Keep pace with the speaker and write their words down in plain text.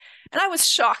And I was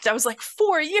shocked. I was like,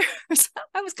 4 years.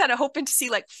 I was kind of hoping to see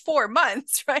like 4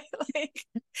 months, right? Like,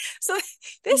 so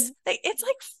this, like, it's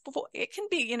like, it can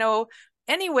be,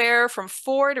 anywhere from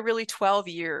 4 to really 12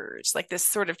 years, like this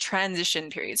sort of transition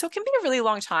period. So it can be a really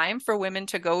long time for women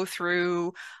to go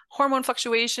through hormone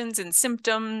fluctuations and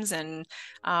symptoms and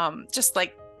just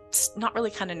like not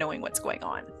really kind of knowing what's going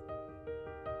on.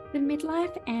 The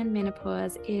midlife and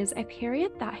menopause is a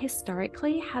period that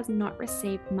historically has not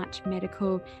received much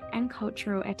medical and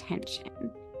cultural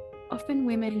attention. Often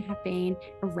women have been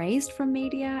erased from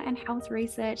media and health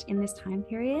research in this time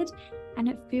period, and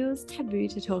it feels taboo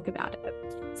to talk about it.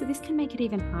 So this can make it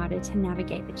even harder to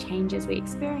navigate the changes we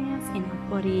experience in our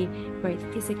body, both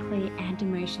physically and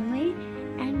emotionally,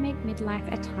 and make midlife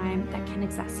a time that can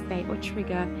exacerbate or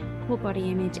trigger poor body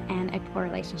image and a poor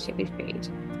relationship with food.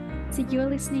 So you're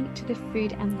listening to the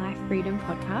Food and Life Freedom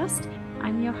podcast.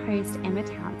 I'm your host, Emma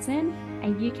Townsend, a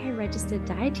UK registered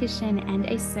dietitian and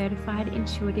a certified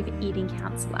intuitive eating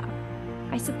counsellor.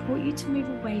 I support you to move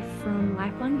away from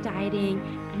lifelong dieting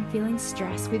and feeling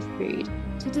stress with food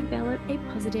to develop a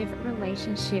positive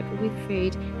relationship with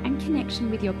food and connection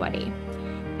with your body.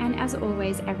 And as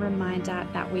always, a reminder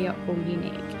that we are all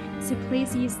unique. So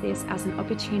please use this as an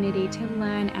opportunity to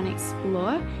learn and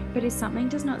explore, but if something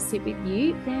does not sit with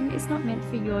you, then it's not meant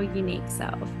for your unique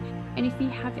self. And if you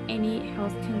have any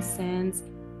health concerns,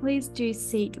 please do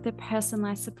seek the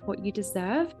personalized support you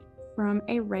deserve from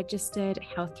a registered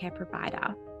healthcare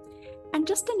provider. And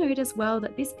just a note as well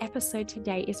that this episode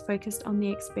today is focused on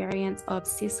the experience of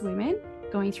cis women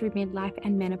going through midlife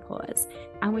and menopause.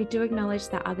 And we do acknowledge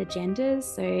that other genders,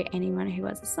 so anyone who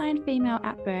was assigned female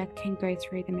at birth can go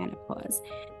through the menopause.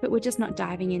 But we're just not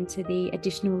diving into the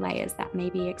additional layers that may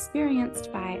be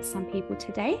experienced by some people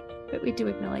today, but we do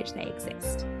acknowledge they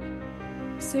exist.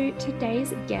 So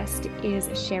today's guest is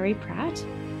Sherry Pratt.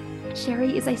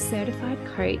 Sherry is a certified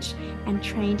coach and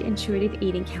trained intuitive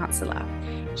eating counsellor.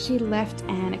 She left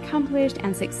an accomplished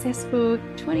and successful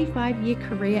 25-year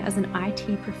career as an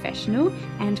IT professional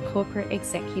and corporate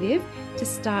executive to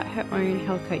start her own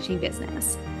health coaching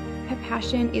business. Her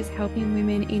passion is helping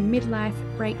women in midlife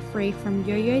break free from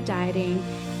yo-yo dieting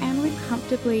and live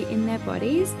comfortably in their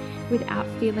bodies without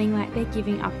feeling like they're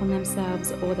giving up on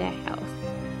themselves or their health.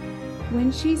 When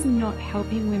she's not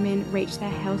helping women reach their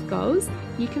health goals,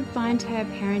 you can find her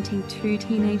parenting 2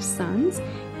 teenage sons,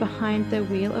 behind the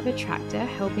wheel of a tractor,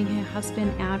 helping her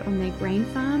husband out on their grain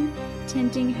farm,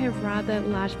 tending her rather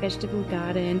large vegetable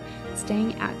garden,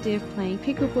 staying active, playing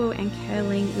pickleball and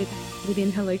curling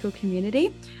within her local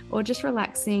community, or just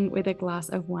relaxing with a glass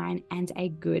of wine and a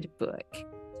good book.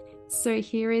 So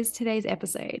here is today's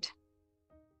episode.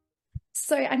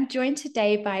 So I'm joined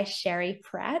today by Sherry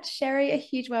Pratt. Sherry, a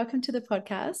huge welcome to the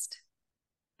podcast.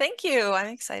 Thank you. I'm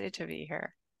excited to be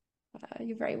here.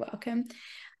 You're very welcome.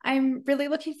 I'm really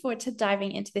looking forward to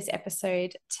diving into this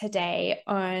episode today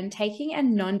on taking a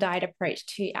non-diet approach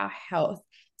to our health,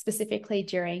 specifically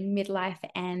during midlife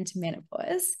and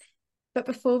menopause. But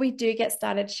before we do get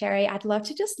started, Sherry, I'd love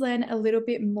to just learn a little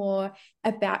bit more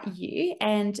about you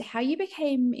and how you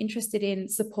became interested in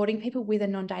supporting people with a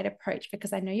non-diet approach,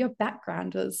 because I know your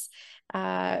background was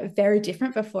very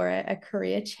different before a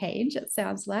career change, it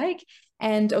sounds like,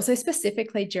 and also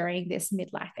specifically during this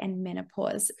midlife and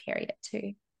menopause period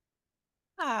too.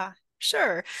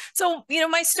 Sure. So,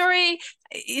 my story,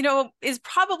 is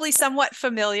probably somewhat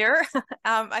familiar.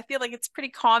 I feel like it's pretty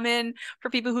common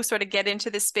for people who sort of get into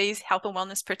this space, health and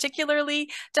wellness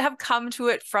particularly, to have come to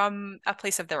it from a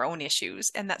place of their own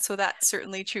issues. And that's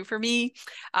certainly true for me.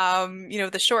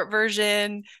 The short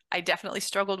version, I definitely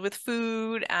struggled with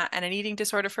food and an eating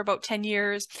disorder for about 10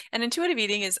 years. And intuitive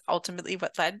eating is ultimately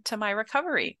what led to my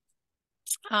recovery.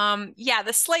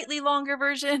 The slightly longer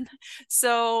version.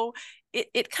 So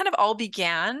it kind of all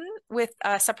began with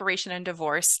a separation and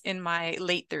divorce in my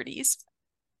late 30s.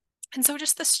 And so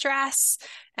just the stress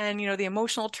and, the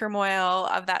emotional turmoil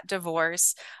of that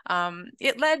divorce,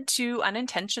 it led to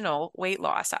unintentional weight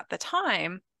loss at the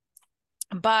time.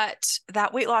 But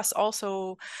that weight loss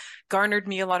also garnered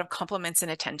me a lot of compliments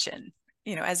and attention,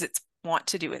 as it's want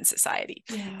to do in society.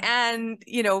 Yeah. And,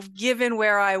 given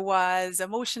where I was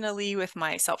emotionally with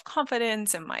my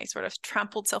self-confidence and my sort of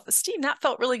trampled self-esteem, that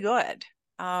felt really good,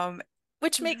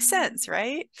 which makes sense,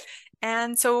 right?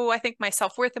 And so I think my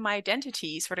self-worth and my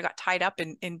identity sort of got tied up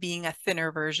in being a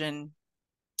thinner version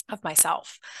of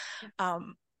myself.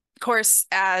 Of course,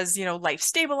 as life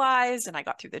stabilized and I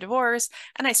got through the divorce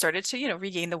and I started to,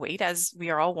 regain the weight as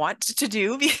we are all want to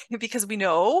do because we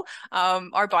know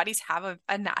our bodies have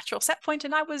a natural set point,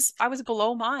 and I was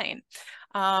below mine.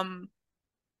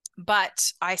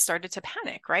 But I started to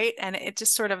panic, right? And it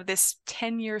just sort of this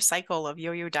 10-year cycle of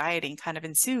yo-yo dieting kind of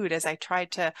ensued as I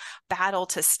tried to battle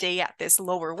to stay at this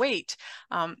lower weight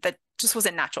that just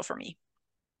wasn't natural for me.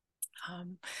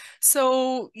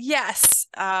 So yes,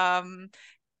 and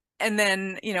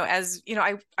then, as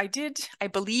I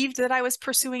believed that I was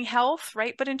pursuing health,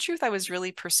 right? But in truth, I was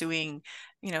really pursuing,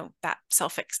 that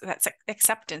that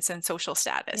acceptance and social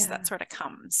status that Yeah. sort of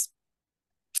comes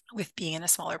with being in a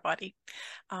smaller body.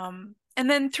 And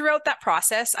then throughout that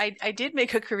process, I did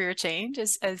make a career change,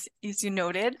 as you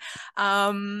noted,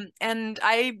 and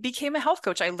I became a health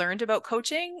coach. I learned about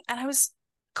coaching, and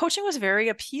coaching was very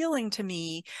appealing to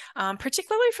me,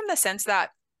 particularly from the sense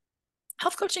that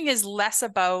health coaching is less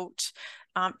about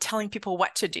telling people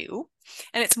what to do,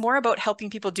 and it's more about helping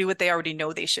people do what they already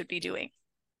know they should be doing.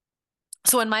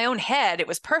 So in my own head, it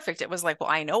was perfect. It was like, well,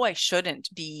 I know I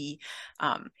shouldn't be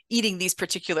eating these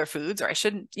particular foods, or I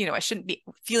shouldn't be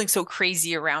feeling so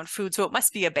crazy around food. So it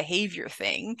must be a behavior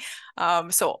thing.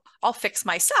 So I'll fix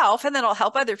myself, and then I'll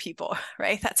help other people,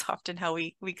 right? That's often how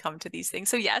we come to these things.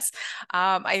 So yes,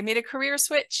 I made a career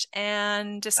switch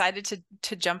and decided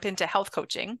to jump into health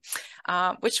coaching,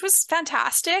 which was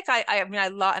fantastic. I mean, I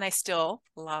love, and I still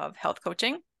love health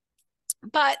coaching.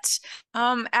 But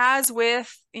as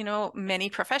with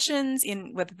many professions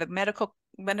in whether the medical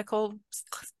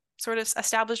sort of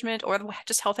establishment or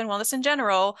just health and wellness in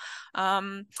general,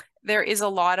 there is a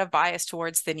lot of bias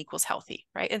towards thin equals healthy,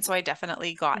 right? And so I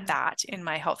definitely got Yeah. that in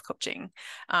my health coaching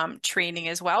training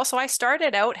as well. So I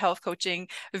started out health coaching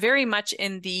very much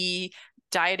in the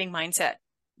dieting mindset,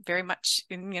 very much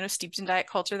steeped in diet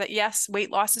culture, that yes,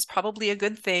 weight loss is probably a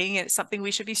good thing and it's something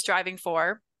we should be striving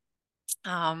for.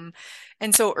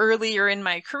 And so earlier in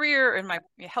my career, in my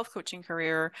health coaching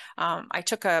career, I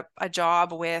took a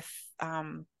job with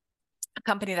a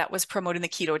company that was promoting the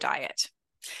keto diet.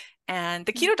 And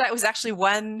the keto diet was actually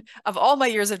one of all my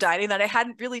years of dieting that I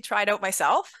hadn't really tried out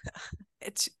myself.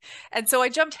 And so I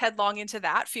jumped headlong into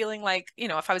that, feeling like,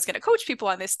 if I was going to coach people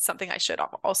on this, it's something I should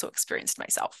have also experienced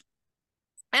myself.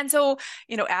 And so,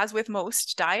 as with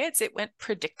most diets, it went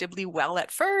predictably well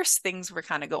at first. Things were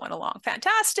kind of going along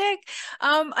fantastic,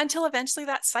 until eventually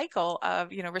that cycle of,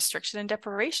 restriction and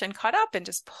deprivation caught up and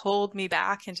just pulled me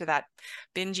back into that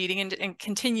binge eating and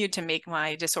continued to make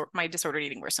my disordered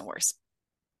eating worse and worse.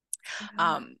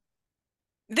 Wow. Um,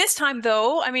 this time,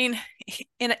 though, I mean,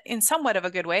 in somewhat of a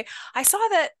good way, I saw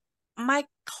that my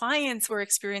clients were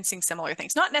experiencing similar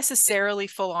things, not necessarily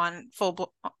full on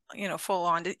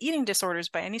eating disorders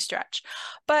by any stretch,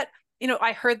 but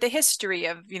I heard the history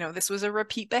of, this was a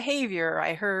repeat behavior.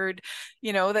 I heard,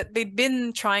 that they'd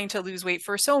been trying to lose weight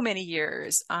for so many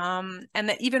years, and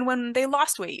that even when they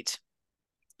lost weight,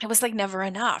 it was like never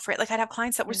enough, right? Like I'd have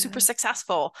clients that were super Yeah.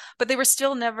 successful, but they were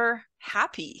still never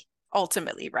happy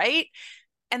ultimately, right?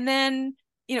 And then,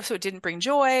 so it didn't bring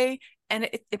joy, and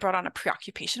it brought on a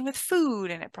preoccupation with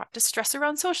food, and it brought distress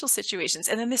around social situations,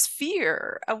 and then this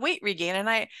fear of weight regain. And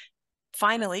I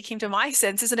finally came to my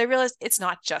senses and I realized it's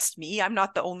not just me. I'm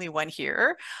not the only one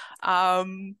here.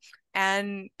 And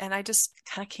I just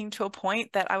kind of came to a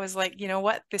point that I was like, you know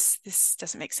what, this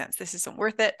doesn't make sense. This isn't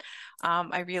worth it.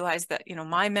 I realized that,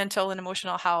 my mental and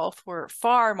emotional health were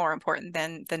far more important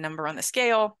than the number on the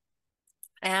scale.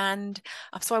 And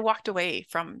so I walked away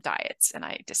from diets and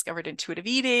I discovered intuitive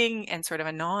eating and sort of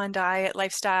a non-diet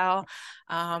lifestyle.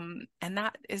 And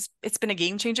it's been a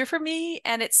game changer for me.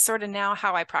 And it's sort of now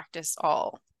how I practice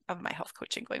all of my health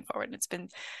coaching going forward. And it's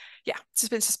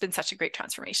just been such a great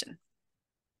transformation.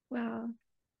 Wow.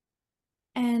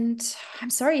 And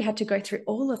I'm sorry you had to go through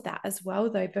all of that as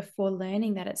well, though, before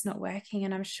learning that it's not working.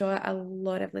 And I'm sure a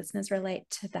lot of listeners relate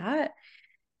to that.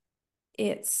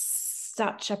 It's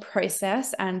such a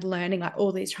process, and learning like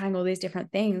trying all these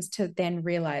different things to then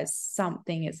realize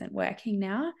something isn't working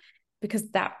now, because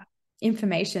that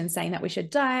information saying that we should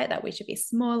diet, that we should be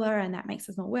smaller, and that makes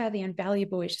us more worthy and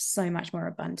valuable is just so much more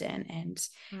abundant and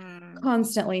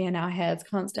constantly in our heads,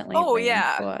 constantly Oh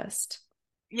yeah. reinforced.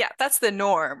 Yeah, that's the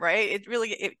norm, right?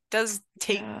 It does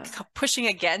take Yeah. pushing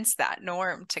against that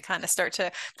norm to kind of start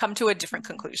to come to a different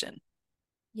conclusion.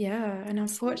 Yeah, and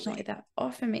unfortunately, Absolutely. that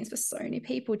often means for so many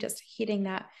people just hitting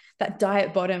that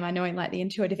diet bottom. I know in like the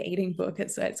intuitive eating book,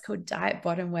 it's called diet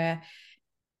bottom, where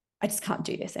I just can't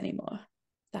do this anymore.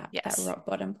 That Yes. rock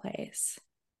bottom place.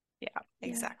 Yeah, Yeah,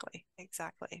 exactly.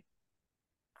 Exactly.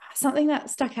 something that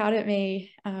stuck out at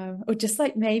me, or just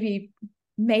like maybe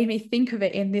made me think of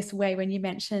it in this way when you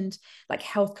mentioned like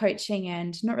health coaching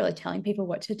and not really telling people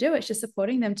what to do. It's just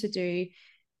supporting them to do,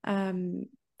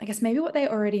 I guess maybe what they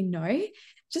already know.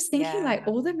 Just thinking like Yeah.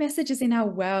 all the messages in our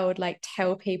world like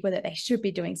tell people that they should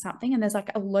be doing something, and there's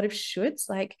like a lot of shoulds.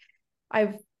 Like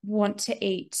I want to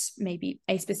eat maybe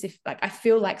a specific, like I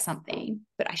feel like something,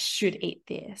 but I should eat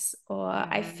this, or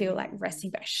I feel like Mm-hmm.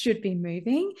 resting, but I should be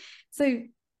moving. So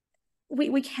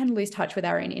we can lose touch with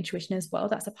our own intuition as well.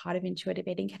 That's a part of intuitive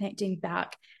eating, connecting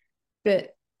back. But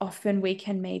often we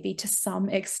can maybe to some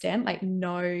extent like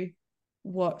know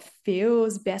what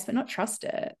feels best, but not trust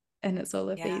it. And it's all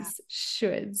of Yeah. these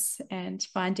shoulds, and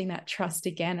finding that trust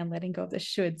again and letting go of the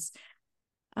shoulds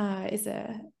is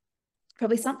a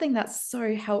probably something that's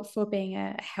so helpful being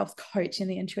a health coach in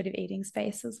the intuitive eating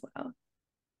space as well.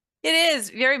 It is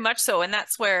very much so. And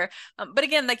that's where, but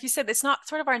again, like you said, it's not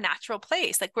sort of our natural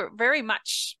place. Like we're very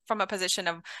much from a position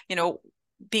of,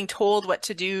 being told what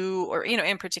to do, or,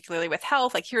 and particularly with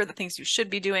health, like here are the things you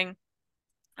should be doing.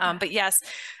 Yeah. But yes,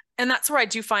 and that's where I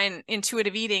do find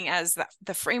intuitive eating as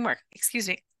the framework, excuse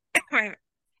me,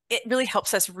 it really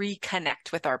helps us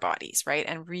reconnect with our bodies, right?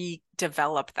 And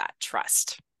redevelop that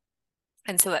trust.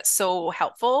 And so that's so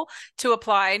helpful to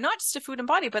apply not just to food and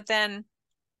body, but then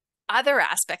other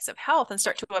aspects of health, and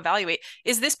start to evaluate,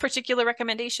 is this particular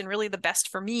recommendation really the best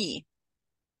for me?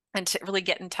 And to really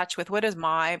get in touch with, what does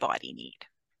my body need?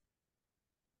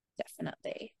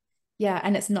 Definitely. Yeah,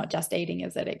 and it's not just eating,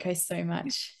 is it? It goes so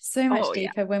much Oh, yeah,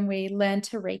 deeper when we learn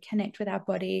to reconnect with our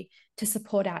body to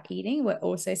support our eating. We're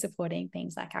also supporting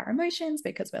things like our emotions,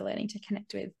 because we're learning to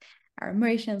connect with our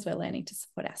emotions. We're learning to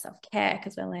support our self-care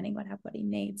because we're learning what our body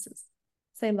needs. It's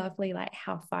so lovely, like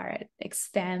how far it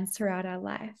expands throughout our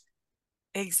life.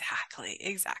 exactly.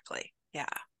 Exactly. Yeah.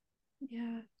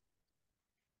 Yeah.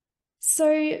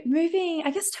 So moving,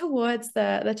 I guess, towards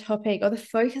the topic or the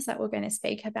focus that we're going to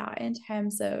speak about in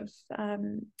terms of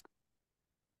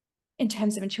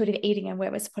intuitive eating and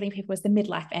where we're supporting people is the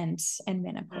midlife and Mhm.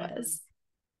 menopause.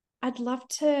 I'd love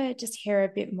to just hear a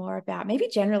bit more about maybe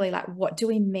generally like what do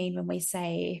we mean when we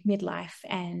say midlife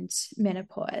and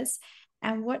menopause,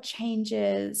 and what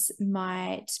changes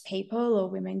might people or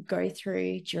women go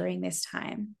through during this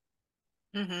time?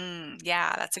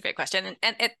 Yeah, that's a great question.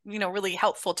 And it, really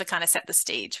helpful to kind of set the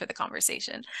stage for the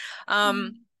conversation.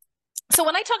 Um, Mm, so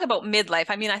when I talk about midlife,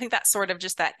 I mean, I think that's sort of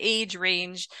just that age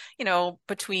range,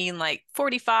 between like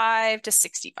 45 to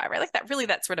 65, right? Like that, really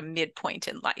that sort of midpoint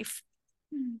in life.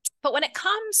 mm, But when it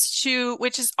comes to,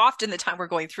 which is often the time we're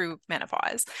going through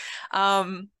menopause,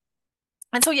 um,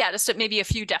 and so, yeah, just maybe a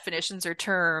few definitions or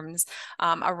terms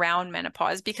around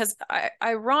menopause, because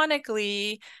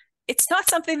ironically, it's not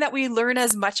something that we learn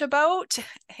as much about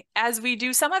as we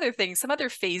do some other things, some other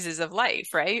phases of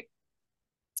life, right?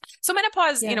 So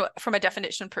menopause, yeah. from a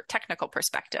definition technical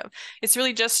perspective, it's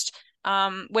really just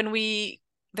when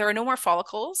there are no more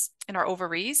follicles in our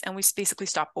ovaries, and we basically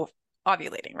stop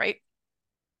ovulating, right?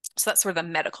 So that's sort of the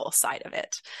medical side of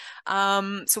it.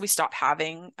 So we stop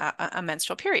having a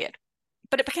menstrual period.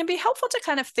 But it can be helpful to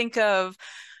kind of think of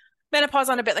menopause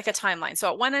on a bit like a timeline.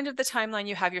 So at one end of the timeline,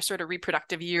 you have your sort of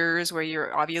reproductive years where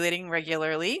you're ovulating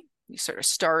regularly. You sort of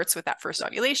starts with that first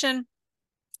ovulation.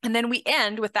 And then we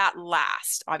end with that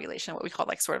last ovulation, what we call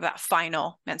like sort of that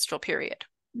final menstrual period.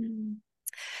 Mm,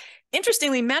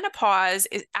 Interestingly, menopause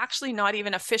is actually not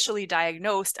even officially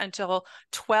diagnosed until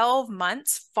 12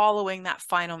 months following that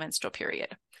final menstrual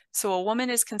period. So a woman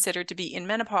is considered to be in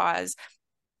menopause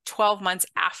 12 months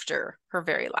after her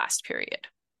very last period.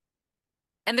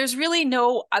 And there's really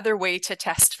no other way to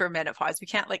test for menopause. We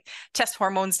can't like test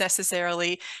hormones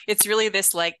necessarily. It's really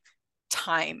this like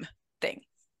time thing.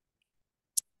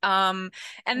 And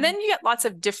yeah. then you get lots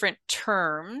of different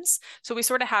terms. So we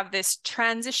sort of have this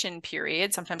transition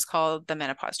period, sometimes called the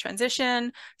menopause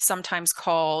transition, sometimes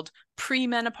called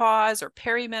premenopause or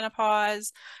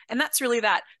perimenopause. And that's really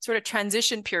that sort of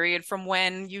transition period from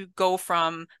when you go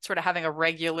from sort of having a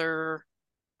regular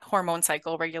hormone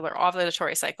cycle, regular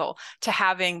ovulatory cycle, to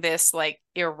having this like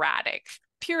erratic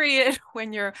period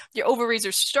when your ovaries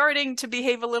are starting to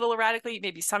behave a little erratically.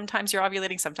 Maybe sometimes you're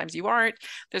ovulating, sometimes you aren't.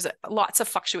 There's lots of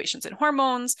fluctuations in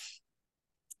hormones.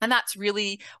 And that's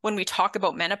really when we talk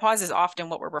about menopause is often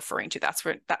what we're referring to. That's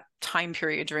where that time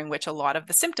period during which a lot of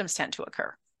the symptoms tend to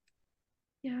occur.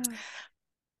 Yeah.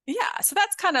 Yeah, so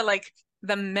that's kind of like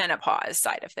the menopause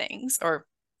side of things, or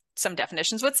some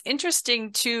definitions. What's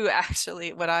interesting too,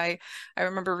 actually, what I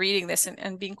remember reading this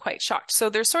and being quite shocked.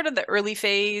 So there's sort of the early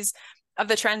phase of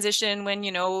the transition when,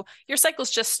 your cycle's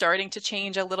just starting to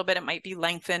change a little bit. It might be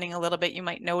lengthening a little bit. You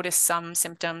might notice some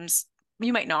symptoms,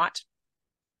 you might not.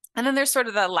 And then there's sort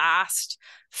of the last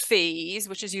phase,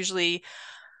 which is usually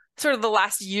sort of the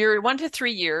last year, 1 to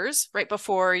 3 years, right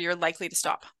before you're likely to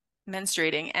stop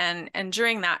menstruating. And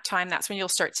during that time, that's when you'll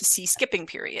start to see skipping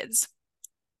periods.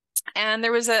 And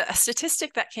there was a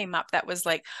statistic that came up that was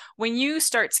like, when you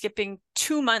start skipping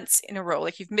 2 months in a row,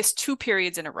 like you've missed 2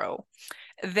 periods in a row,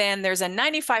 then there's a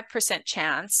 95%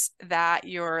 chance that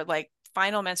your like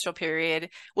final menstrual period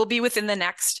will be within the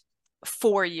next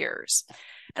 4 years.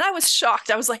 And I was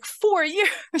shocked. I was like, 4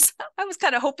 years. I was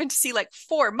kind of hoping to see like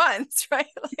 4 months, right?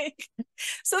 Like,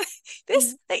 so Yeah.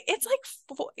 this, it's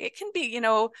like, it can be,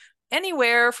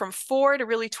 anywhere from 4 to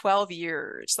really 12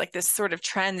 years, like this sort of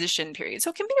transition period. So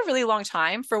it can be a really long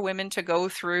time for women to go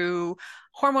through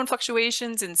hormone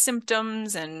fluctuations and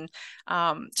symptoms and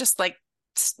just like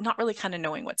not really kind of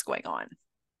knowing what's going on.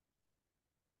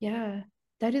 Yeah,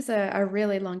 that is a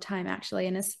really long time actually.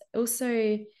 And it's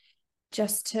also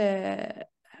just to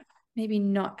maybe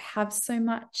not have so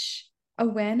much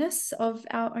awareness of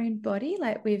our own body.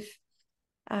 Like we've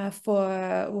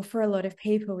for a lot of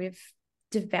people, we've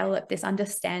developed this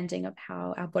understanding of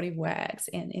how our body works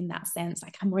in that sense,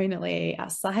 like hormonally, our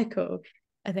cycle,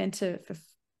 and then for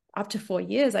up to 4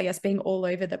 years, I guess, being all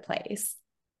over the place,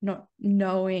 not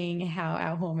knowing how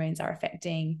our hormones are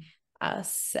affecting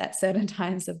us at certain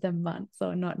times of the month,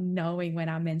 or not knowing when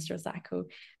our menstrual cycle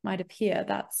might appear.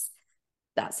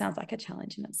 That sounds like a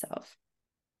challenge in itself.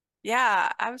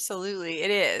 Yeah, absolutely.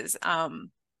 It is.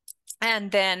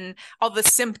 And then all the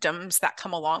symptoms that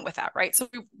come along with that, right? So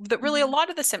that really a Mm.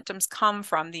 lot of the symptoms come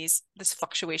from this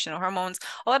fluctuation of hormones.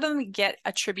 A lot of them get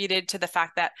attributed to the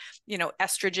fact that,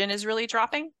 estrogen is really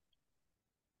dropping.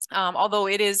 Although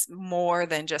it is more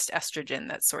than just estrogen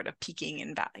that's sort of peaking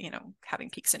and, having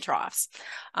peaks and troughs.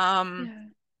 Um, Yeah.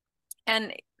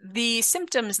 and the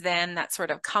symptoms then that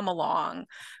sort of come along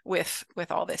with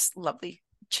all this lovely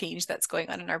change that's going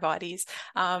on in our bodies.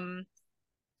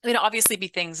 Obviously be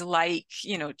things like,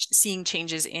 seeing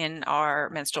changes in our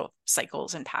menstrual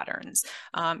cycles and patterns.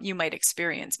 You might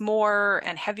experience more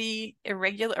and heavy,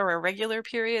 irregular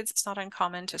periods. It's not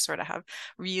uncommon to sort of have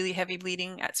really heavy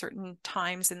bleeding at certain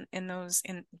times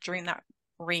during that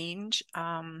range.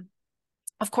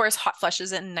 Of course, hot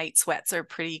flushes and night sweats are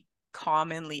pretty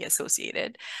commonly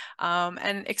associated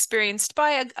and experienced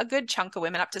by a good chunk of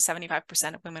women. Up to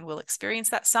 75% of women will experience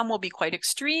that. Some will be quite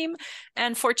extreme,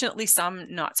 and fortunately,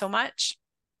 some not so much.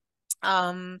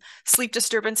 Sleep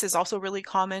disturbance is also really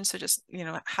common. So just,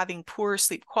 having poor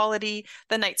sleep quality.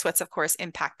 The night sweats, of course,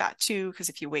 impact that too, because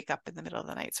if you wake up in the middle of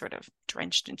the night sort of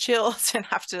drenched in chills and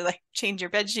have to like change your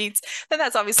bed sheets, then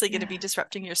that's obviously going to be Yeah.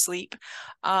 disrupting your sleep.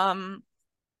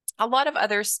 A lot of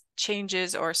other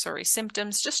changes or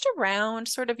symptoms just around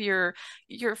sort of you're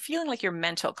feeling like your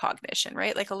mental cognition,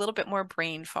 right? Like a little bit more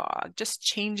brain fog, just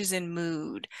changes in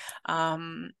mood,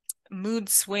 mood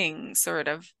swings, sort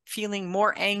of feeling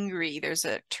more angry. There's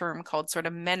a term called sort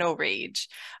of menorage,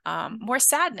 more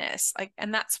sadness, like,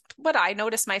 and that's what I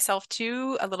notice myself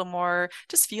too, a little more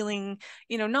just feeling,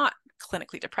 not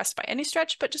clinically depressed by any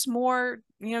stretch, but just more,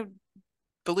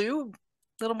 blue,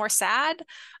 a little more sad.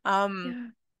 Um, Yeah.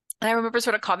 and I remember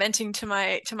sort of commenting to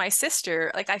my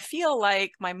sister, like I feel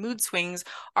like my mood swings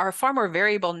are far more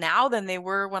variable now than they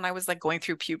were when I was like going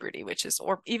through puberty,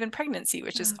 or even pregnancy,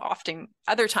 which is Wow. often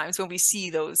other times when we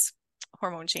see those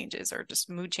hormone changes or just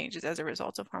mood changes as a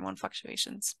result of hormone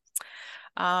fluctuations.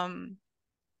 Um,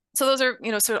 so those are,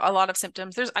 sort of a lot of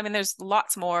symptoms. There's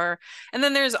lots more. And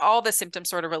then there's all the symptoms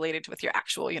sort of related with your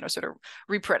actual, sort of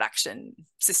reproduction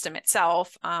system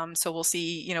itself. So we'll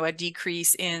see, a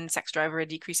decrease in sex drive or a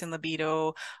decrease in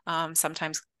libido.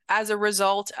 Sometimes as a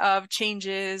result of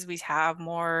changes, we have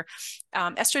more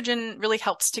estrogen really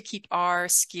helps to keep our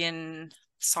skin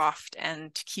soft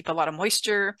and to keep a lot of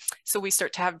moisture. So we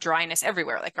start to have dryness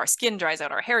everywhere, like our skin dries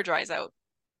out, our hair dries out,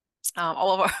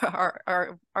 all of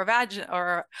our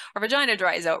vagina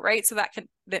dries out, right? So that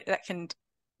can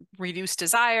reduce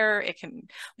desire. It can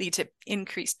lead to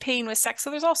increased pain with sex.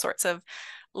 So there's all sorts of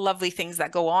lovely things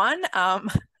that go on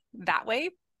that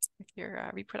way with your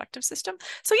reproductive system.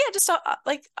 So yeah, just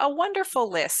like a wonderful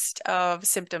list of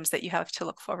symptoms that you have to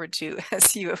look forward to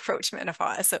as you approach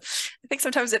menopause. So I think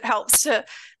sometimes it helps to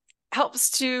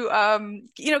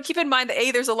keep in mind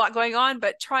that there's a lot going on,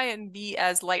 but try and be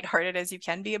as lighthearted as you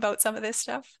can be about some of this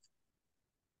stuff.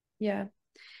 Yeah.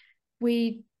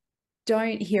 We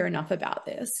don't hear enough about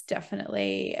this.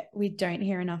 Definitely, we don't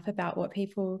hear enough about what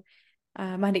people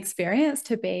might experience,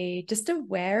 to be just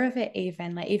aware of it.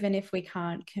 Even like, even if we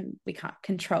can't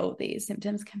control these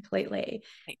symptoms completely,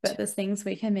 Right. but there's things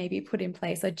we can maybe put in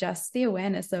place, or just the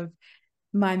awareness of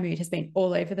my mood has been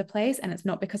all over the place, and it's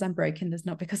not because I'm broken. There's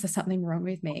not because there's something wrong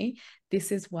with me. This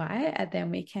is why. And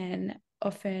then we can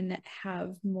often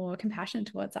have more compassion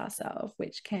towards ourselves,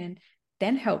 which can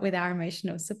then help with our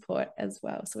emotional support as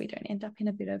well. So we don't end up in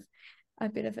a bit of a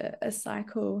bit of a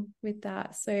cycle with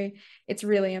that. So it's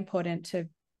really important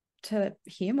to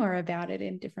hear more about it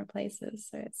in different places.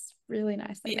 So it's really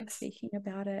nice that you're Yes. speaking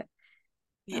about it.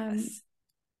 Um, Yes.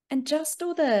 and just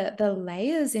all the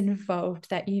layers involved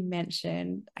that you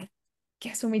mentioned, I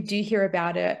guess when we do hear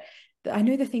about it, I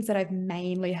know the things that I've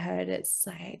mainly heard, it's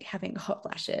like having hot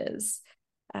flashes,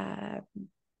 uh,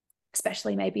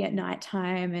 especially maybe at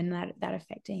nighttime, and that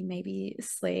affecting maybe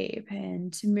sleep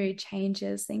and mood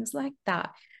changes, things like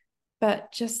that.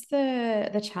 But just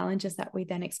the challenges that we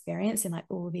then experience in like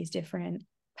all these different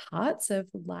parts of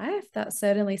life, that's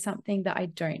certainly something that I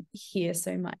don't hear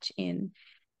so much in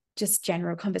just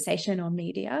general conversation or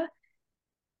media.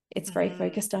 It's very Mm-hmm.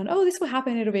 focused on, oh, this will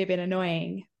happen, it'll be a bit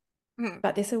annoying. Mm-hmm.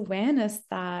 But this awareness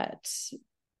that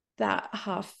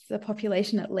half the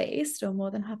population at least, or more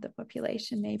than half the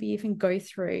population, maybe even go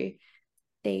through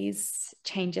these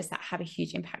changes that have a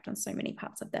huge impact on so many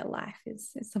parts of their life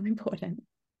is so important.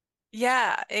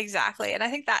 Yeah, exactly. And I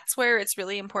think that's where it's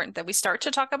really important that we start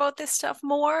to talk about this stuff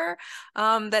more.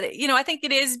 I think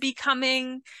it is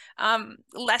becoming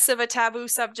less of a taboo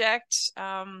subject.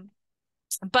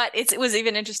 But it was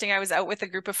even interesting. I was out with a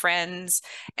group of friends,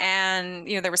 and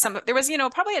there was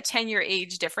probably a 10-year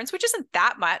age difference, which isn't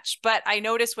that much. But I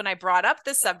noticed when I brought up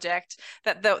the subject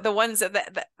that the ones at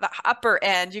the upper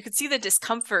end, you could see the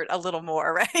discomfort a little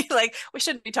more, right? Like, we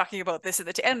shouldn't be talking about this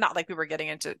at and not like we were getting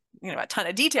into a ton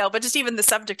of detail, but just even the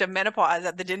subject of menopause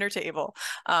at the dinner table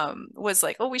was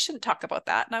like, oh, we shouldn't talk about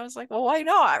that. And I was like, well, why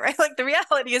not? Right? Like, the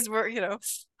reality is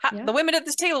Yeah. the women at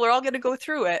this table are all going to go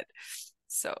through it.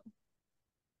 So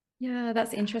Yeah,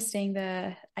 that's yeah. interesting.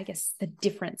 I guess the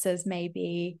differences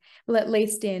maybe, well, at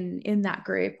least in that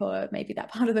group or maybe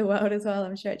that part of the world as well.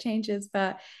 I'm sure it changes,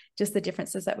 but just the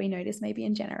differences that we notice maybe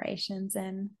in generations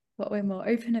and what we're more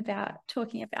open about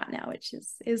talking about now, which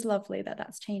is lovely that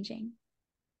that's changing.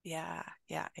 Yeah,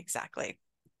 yeah, exactly.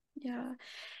 Yeah.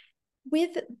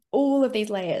 With all of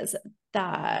these layers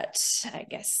that I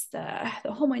guess the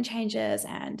hormone changes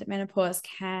and menopause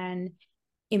can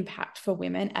impact for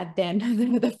women and then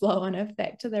the flow on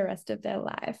effect to the rest of their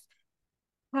life.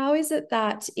 How is it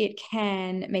that it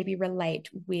can maybe relate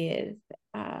with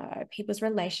people's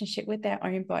relationship with their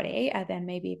own body and then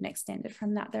maybe even extended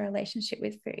from that, their relationship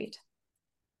with food?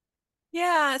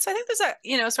 Yeah, so I think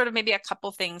there's sort of maybe a couple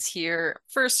things here.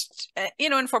 First,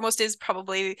 and foremost is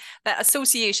probably that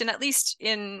association, at least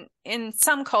in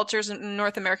some cultures, in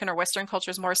North American or Western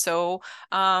cultures more so,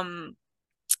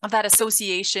 of that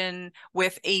association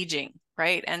with aging,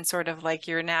 right? And sort of like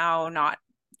you're now not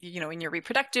in your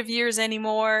reproductive years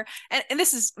anymore. And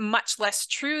this is much less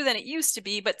true than it used to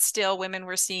be, but still women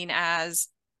were seen as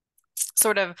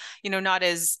sort of, not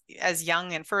as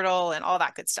young and fertile and all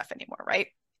that good stuff anymore, right?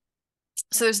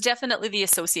 So there's definitely the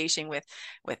association with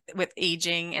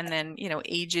aging, and then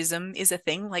ageism is a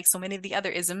thing like so many of the other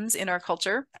isms in our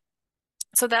culture.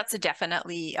 So that's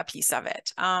definitely a piece of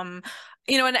it.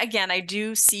 And again, I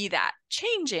do see that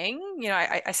changing.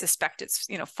 I suspect it's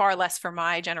far less for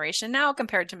my generation now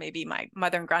compared to maybe my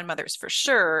mother and grandmothers for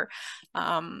sure.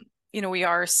 We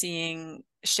are seeing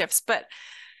shifts, but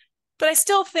I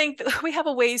still think that we have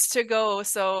a ways to go.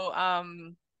 So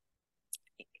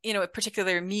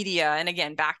particular media, and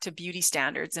again, back to beauty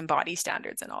standards and body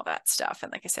standards and all that stuff.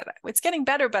 And like I said, it's getting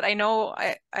better, but I know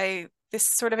I this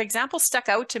sort of example stuck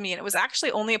out to me, and it was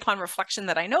actually only upon reflection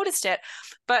that I noticed it.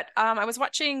 But I was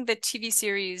watching the TV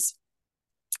series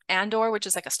Andor, which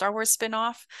is like a Star Wars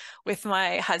spinoff, with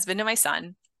my husband and my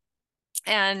son.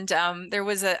 And there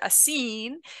was a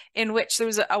scene in which there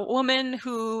was a woman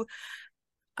who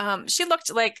she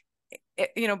looked like,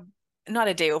 you know, not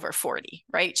a day over 40,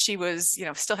 right? She was,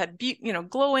 still had,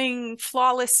 glowing,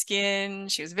 flawless skin.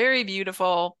 She was very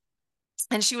beautiful.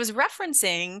 And she was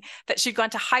referencing that she'd gone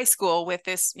to high school with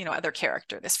this, other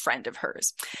character, this friend of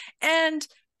hers. And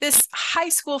this high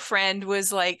school friend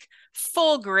was like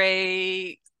full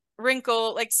gray,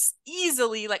 wrinkle, like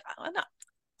easily, like, not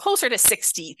closer to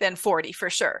 60 than 40 for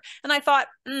sure. And I thought,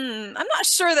 I'm not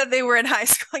sure that they were in high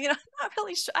school. I'm not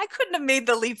really sure. I couldn't have made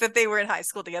the leap that they were in high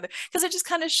school together, because it just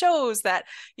kind of shows that,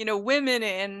 women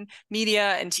in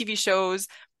media and TV shows,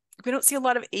 we don't see a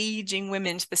lot of aging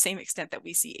women to the same extent that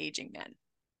we see aging men.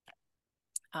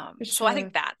 For So I think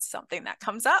sure. that's something that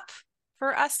comes up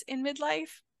for us in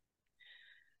midlife.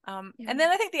 Yeah. And then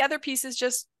I think the other piece is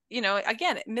just,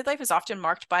 again, midlife is often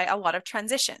marked by a lot of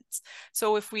transitions.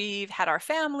 So if we've had our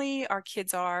family, our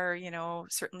kids are,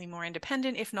 certainly more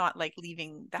independent, if not like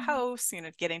leaving the house,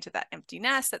 getting to that empty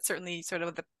nest. That's certainly sort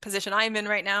of the position I'm in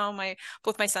right now.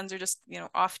 Both my sons are just,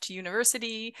 off to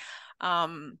university.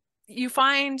 You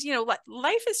find,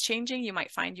 life is changing. You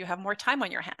might find you have more time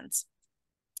on your hands.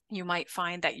 You might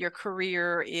find that your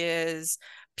career is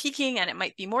peaking and it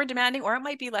might be more demanding, or it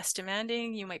might be less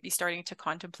demanding. You might be starting to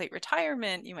contemplate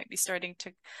retirement. You might be starting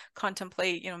to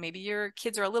contemplate, maybe your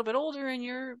kids are a little bit older and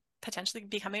you're potentially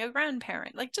becoming a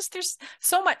grandparent. Like, just there's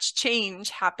so much change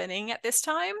happening at this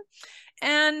time.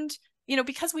 And,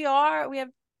 because we have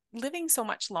living so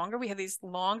much longer, we have these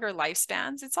longer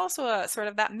lifespans. It's also a sort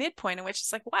of that midpoint in which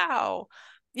it's like, wow,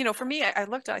 for me, I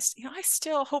looked at, I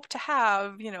still hope to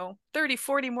have, 30,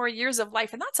 40 more years of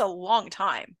life. And that's a long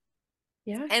time.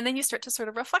 Yeah. And then you start to sort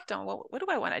of reflect on, well, what do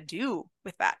I want to do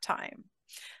with that time?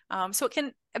 So it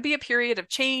can be a period of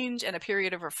change and a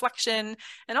period of reflection,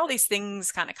 and all these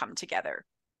things kind of come together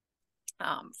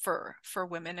for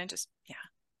women, and just, yeah.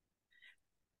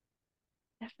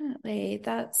 Definitely.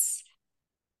 That's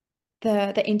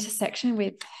the intersection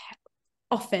with,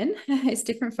 often it's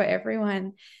different for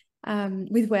everyone,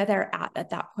 with where they're at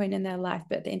that point in their life,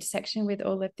 but the intersection with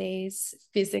all of these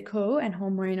physical and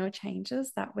hormonal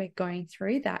changes that we're going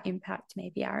through that impact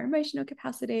maybe our emotional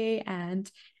capacity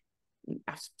and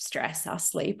our stress, our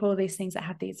sleep, all these things that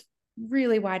have these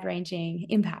really wide-ranging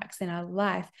impacts in our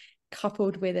life,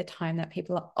 coupled with a time that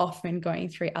people are often going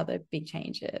through other big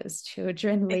changes,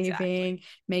 children leaving, Exactly.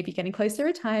 maybe getting close to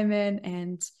retirement,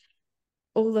 and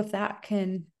all of that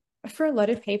can, for a lot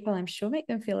of people, I'm sure, make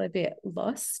them feel a bit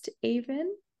lost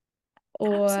even.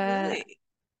 Or Absolutely.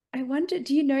 I wonder,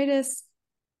 do you notice,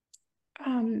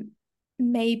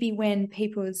 maybe when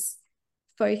people's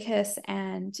focus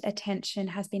and attention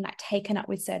has been like taken up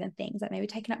with certain things, like maybe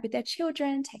taken up with their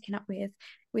children, taken up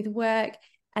with work,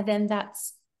 and then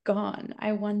that's gone,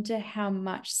 I wonder how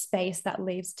much space that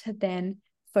leaves to then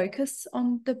focus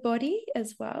on the body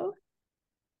as well.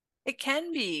 It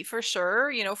can be, for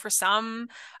sure. For some,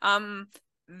 um,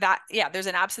 that, yeah, there's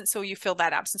an absence, so you fill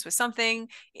that absence with something.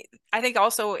 I think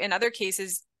also in other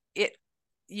cases, it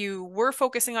you were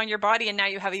focusing on your body and now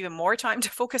you have even more time to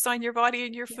focus on your body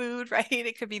and your Yeah. food, right?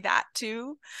 It could be that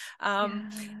too. Um,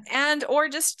 Yeah. and or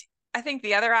just, I think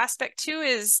the other aspect too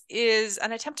is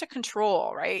an attempt to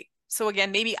control, right? So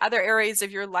again, maybe other areas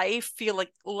of your life feel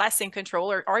like less in control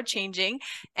or are changing.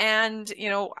 And,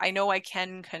 I know I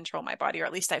can control my body, or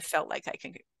at least I felt like I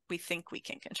can. We think we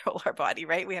can control our body,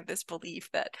 right? We have this belief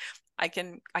that I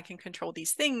can control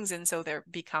these things. And so there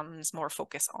becomes more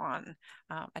focus on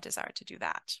a desire to do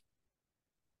that.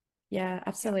 Yeah, Yeah.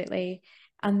 absolutely.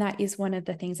 And that is one of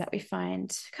the things that we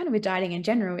find kind of with dieting in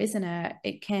general, isn't it?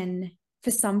 It can,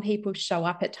 for some people, show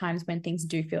up at times when things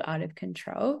do feel out of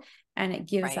control. And it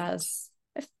gives Right. us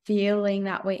a feeling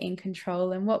that we're in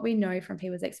control. And what we know from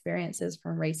people's experiences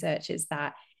from research is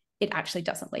that it actually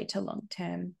doesn't lead to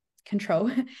long-term control.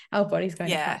 Our body's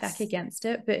going to fight back Yes. against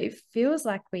it. But it feels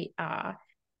like we are,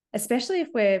 especially if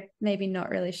we're maybe not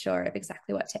really sure of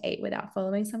exactly what to eat without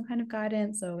following some kind of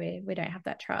guidance, or we don't have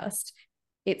that trust.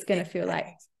 It's going to feel like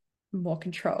more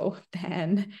control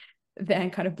than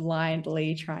kind of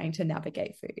blindly trying to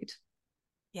navigate food.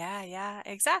 Yeah, yeah,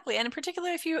 exactly. And in particular,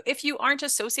 if you aren't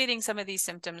associating some of these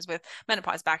symptoms with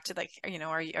menopause, back to like,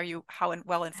 are you how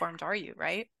well informed are you,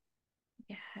 right?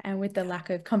 Yeah, and with the Yeah. lack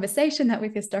of conversation that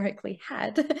we've historically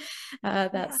had,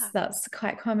 that's Yeah.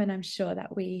 quite common. I'm sure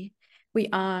that we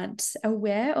aren't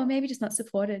aware, or maybe just not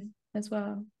supported as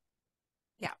well.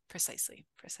 Yeah, precisely.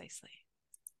 Precisely.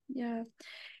 Yeah.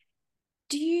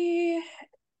 Do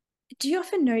you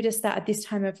often notice that at this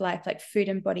time of life, like food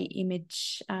and body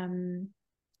image,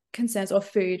 concerns, or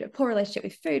food, a poor relationship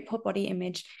with food, poor body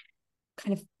image,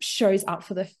 kind of shows up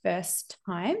for the first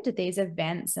time? Do these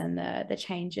events and the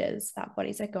changes that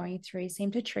bodies are going through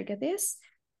seem to trigger this?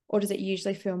 Or does it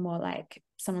usually feel more like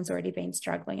someone's already been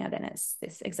struggling and then it's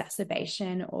this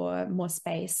exacerbation or more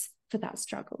space for that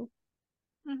struggle?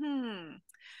 Hmm.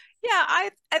 Yeah, I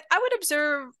would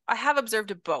observe, I have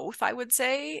observed both, I would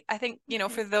say. I think, Okay.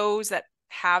 for those that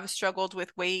have struggled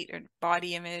with weight or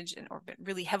body image and or been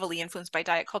really heavily influenced by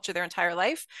diet culture their entire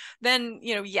life, then,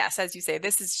 yes, as you say,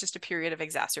 this is just a period of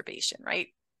exacerbation, right?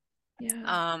 Yeah.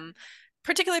 Um,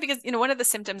 Particularly because, one of the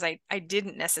symptoms I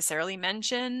didn't necessarily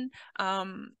mention,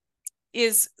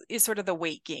 is sort of the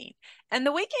weight gain. And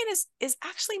the weight gain is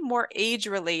actually more age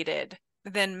related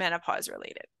than menopause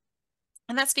related.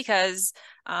 And that's because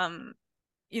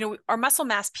our muscle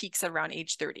mass peaks at around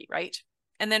age 30, right?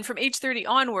 And then from age 30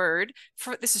 onward,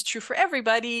 this is true for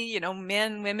everybody,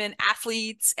 men, women,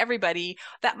 athletes, everybody,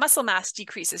 that muscle mass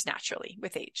decreases naturally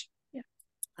with age. Yeah.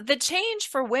 The change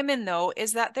for women, though,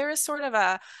 is that there is sort of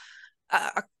a,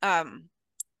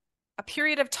 a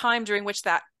period of time during which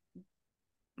that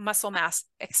muscle mass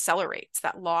accelerates,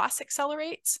 that loss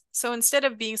accelerates. So instead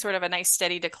of being sort of a nice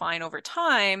steady decline over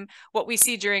time, what we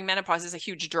see during menopause is a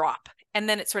huge drop, and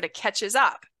then it sort of catches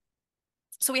up.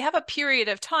 So we have a period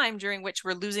of time during which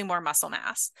we're losing more muscle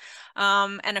mass.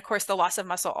 And of course, the loss of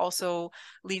muscle also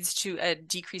leads to a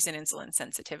decrease in insulin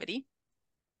sensitivity.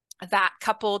 That,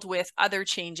 coupled with other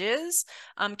changes,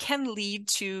 can lead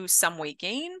to some weight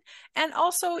gain. And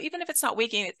also, even if it's not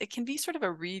weight gain, it can be sort of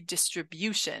a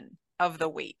redistribution of the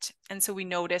weight. And so we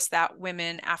notice that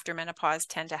women after menopause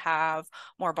tend to have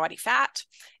more body fat,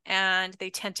 and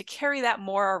they tend to carry that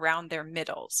more around their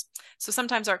middles. So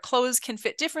sometimes our clothes can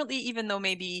fit differently, even though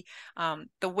maybe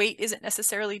the weight isn't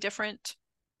necessarily different.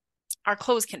 Our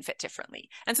clothes can fit differently.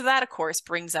 And so that, of course,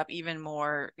 brings up even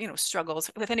more, struggles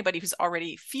with anybody who's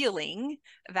already feeling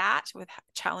that, with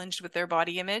challenged with their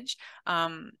body image.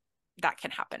 That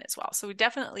can happen as well. So we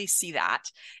definitely see that.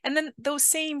 And then those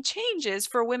same changes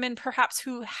for women perhaps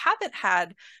who haven't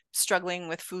had struggling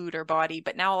with food or body,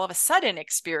 but now all of a sudden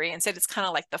experience it. It's kind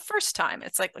of like the first time.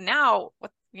 It's like, now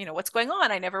what's going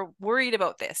on? I never worried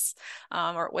about this,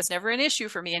 or it was never an issue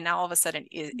for me, and now all of a sudden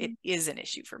it is an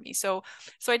issue for me. So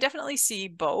I definitely see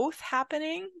both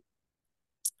happening.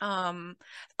 On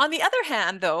the other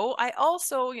hand, though, I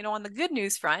also, on the good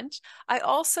news front, I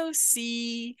also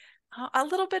see a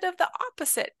little bit of the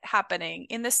opposite happening,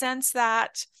 in the sense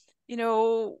that,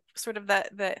 sort of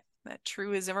that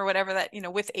truism or whatever, that,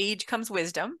 with age comes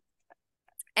wisdom.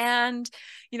 And,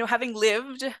 having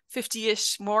lived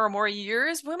 50-ish more or more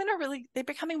years, women they're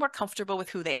becoming more comfortable with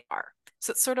who they are.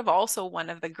 So it's sort of also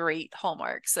one of the great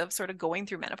hallmarks of sort of going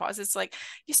through menopause. It's like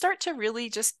you start to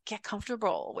really just get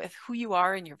comfortable with who you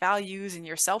are and your values and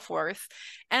your self-worth.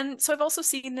 And so I've also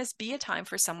seen this be a time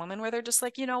for some women where they're just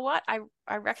like, you know what,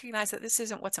 I recognize that this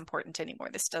isn't what's important anymore.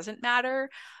 This doesn't matter.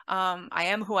 I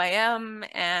am who I am,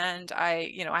 and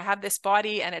I have this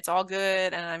body, and it's all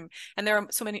good. And there are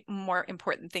so many more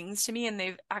important things to me, and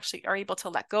they've actually are able to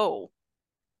let go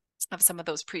of some of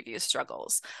those previous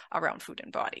struggles around food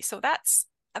and body. So that's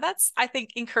I think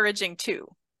encouraging too.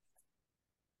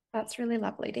 That's really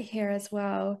lovely to hear as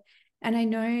well. And I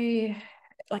know,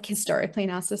 like, historically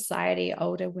in our society,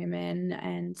 older women,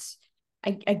 and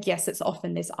I guess it's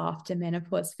often this after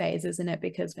menopause phase, isn't it?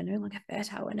 Because we're no longer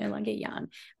fertile, we're no longer young.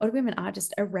 Older women are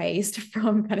just erased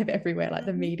from kind of everywhere, like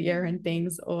the media and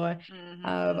things, or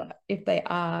if they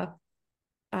are,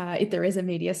 if there is a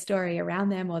media story around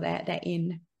them, or they're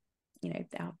in,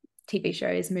 our TV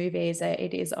shows, movies,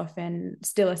 it is often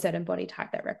still a certain body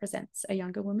type that represents a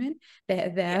younger woman.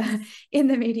 They're Yes. in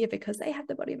the media because they have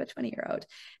the body of a 20-year-old,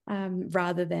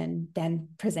 rather than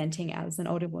presenting as an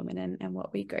older woman and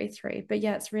what we go through. But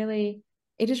yeah, it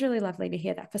is really lovely to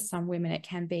hear that for some women it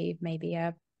can be maybe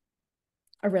a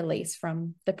release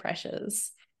from the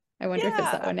pressures. I wonder if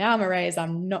it's like, well, Yeah. now I'm raised,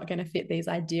 I'm not going to fit these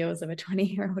ideals of a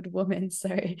 20-year-old woman, so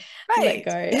let Right.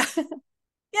 go. Yeah.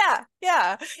 Yeah.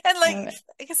 Yeah. And um,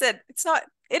 like I said,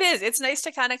 it's nice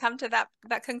to kind of come to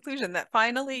that conclusion that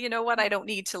finally, you know what, I don't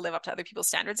need to live up to other people's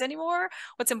standards anymore.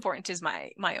 What's important is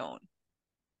my own.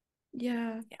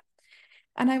 yeah. Yeah.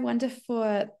 And I wonder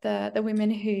for the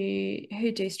women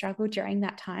who do struggle during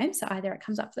that time. So either it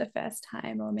comes up for the first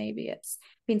time, or maybe it's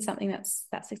been something that's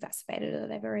exacerbated, or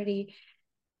they've already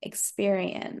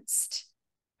experienced.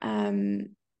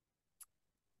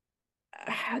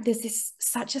 There's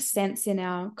such a sense in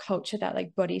our culture that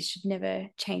like bodies should never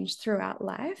change throughout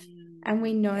life. And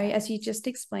we know, Yes. as you just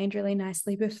explained really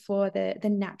nicely before, the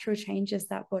natural changes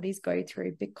that bodies go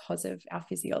through because of our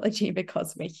physiology,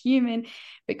 because we're human,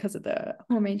 because of the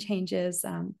hormone changes,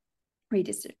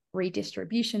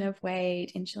 redistribution of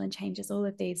weight, insulin changes, all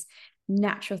of these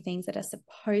natural things that are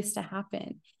supposed to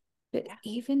happen. But Yeah.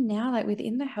 even now, like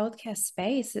within the healthcare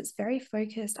space, it's very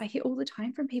focused. I hear all the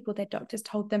time from people, their doctors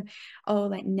told them, oh,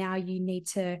 like now you need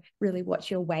to really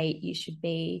watch your weight. You should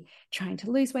be trying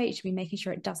to lose weight. You should be making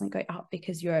sure it doesn't go up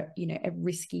because you're, a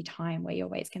risky time where your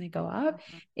weight's going to go up.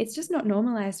 It's just not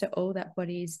normalized at all that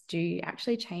bodies do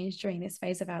actually change during this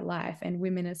phase of our life. And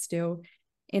women are still,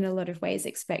 in a lot of ways,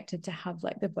 expected to have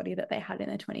like the body that they had in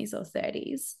their 20s or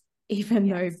 30s, even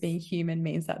though Yes. being human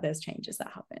means that there's changes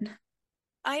that happen.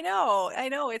 I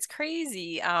know, it's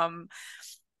crazy.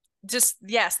 Just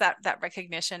yes, that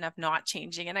recognition of not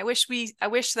changing. And I wish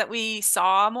that we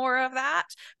saw more of that.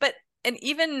 But and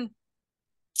even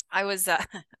I was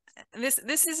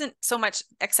this isn't so much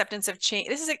acceptance of change.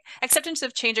 This is acceptance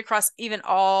of change across even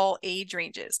all age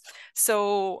ranges.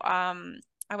 So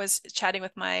I was chatting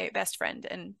with my best friend,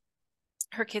 and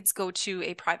her kids go to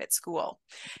a private school,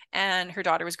 and her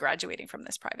daughter was graduating from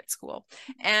this private school.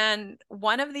 And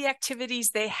one of the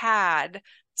activities they had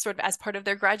sort of as part of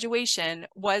their graduation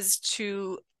was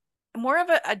to, more of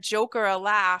a joke or a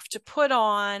laugh, to put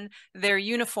on their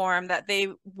uniform that they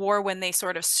wore when they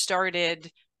sort of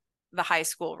started the high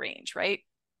school range, right?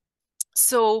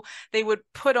 So they would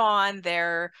put on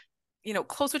their,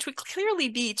 clothes, which would clearly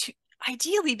be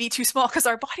ideally be too small, because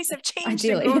our bodies have changed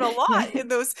and Ideally. grown a lot Yeah. in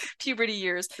those puberty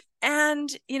years. And,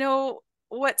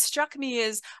 what struck me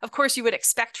is, of course, you would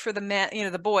expect for the men,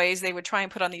 the boys, they would try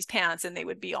and put on these pants and they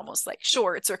would be almost like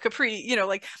shorts or capri,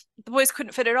 like the boys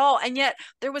couldn't fit at all. And yet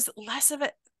there was less of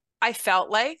it. I felt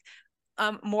like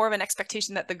more of an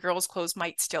expectation that the girls' clothes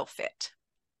might still fit,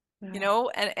 Wow.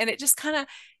 and it just kind of,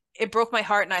 it broke my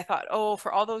heart. And I thought, oh,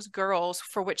 for all those girls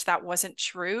for which that wasn't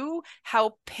true,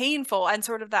 how painful, and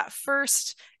sort of that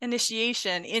first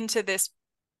initiation into this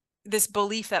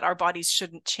belief that our bodies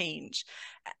shouldn't change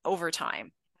over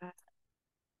time.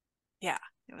 Yeah,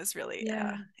 it was really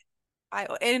Yeah.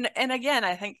 and again,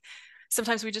 I think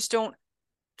sometimes we just don't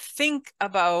think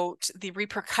about the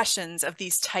repercussions of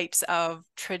these types of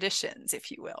traditions, if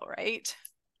you will, right?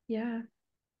 Yeah.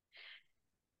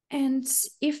 And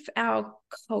if our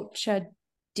culture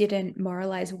didn't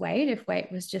moralize weight, if weight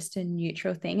was just a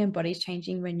neutral thing and bodies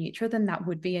changing were neutral, then that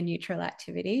would be a neutral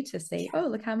activity to see, Yeah. oh,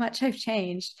 look how much I've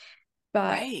changed.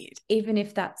 But Right. even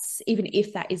if that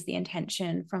is the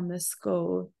intention from the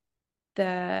school,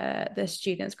 the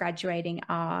students graduating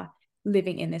are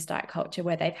living in this diet culture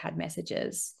where they've had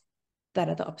messages that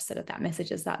are the opposite of that,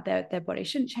 messages that their body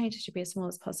shouldn't change, it should be as small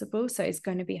as possible. So it's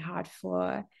going to be hard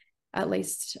for at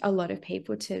least a lot of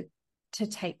people to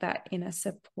take that in a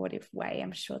supportive way.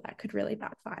 I'm sure that could really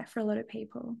backfire for a lot of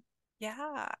people.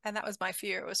 Yeah, and that was my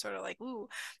fear. It was sort of like, ooh,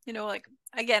 like,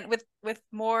 again, with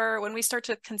more, when we start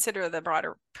to consider the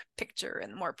broader picture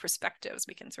and more perspectives,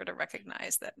 we can sort of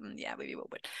recognize that, yeah, maybe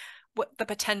what the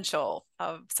potential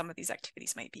of some of these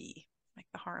activities might be, like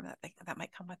the harm that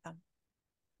might come with them.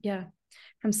 Yeah,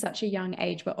 from such a young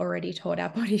age we're already taught our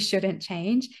bodies shouldn't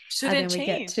change, and Shouldn't then we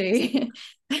get change.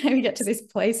 to we get to this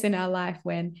place in our life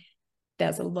when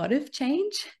there's a lot of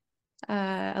change,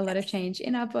 a lot of Yes. change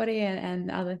in our body,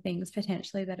 and other things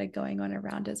potentially that are going on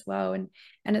around as well. And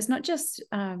it's not just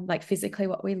like physically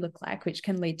what we look like, which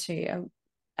can lead to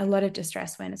a lot of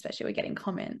distress when, especially, we're getting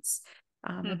comments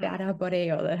about Mm-hmm. our body,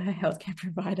 or the healthcare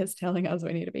providers telling us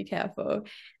we need to be careful,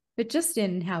 but just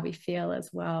in how we feel as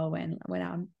well, when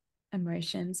our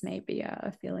emotions maybe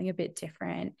are feeling a bit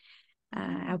different,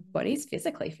 our Mm. body's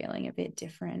physically feeling a bit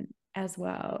different as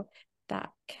well. That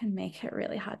can make it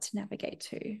really hard to navigate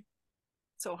too.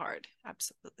 So hard.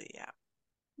 Absolutely. Yeah.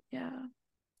 Yeah.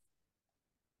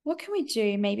 What can we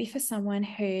do maybe for someone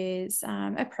who's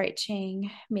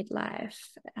approaching midlife,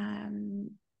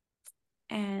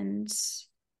 and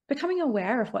becoming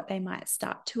aware of what they might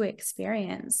start to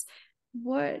experience?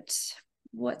 What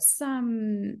what's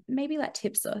maybe like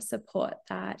tips or support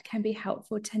that can be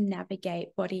helpful to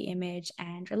navigate body image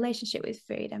and relationship with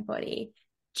food and body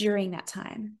during that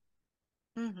time?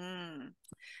 Mm-hmm.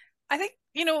 I think,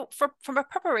 from a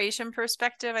preparation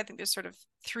perspective, I think there's sort of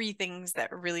three things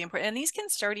that are really important. And these can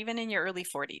start even in your early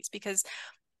 40s, because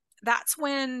that's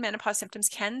when menopause symptoms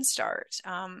can start.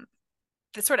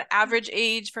 The sort of average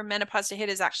age for menopause to hit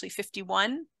is actually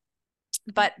 51.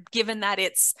 But given that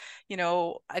it's,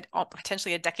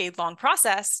 potentially a decade-long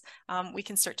process, we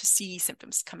can start to see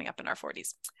symptoms coming up in our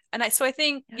 40s. And so I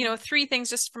think, Yeah. three things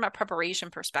just from a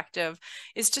preparation perspective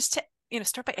is just to,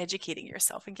 start by educating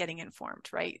yourself and getting informed,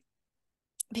 right?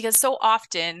 Because so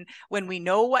often when we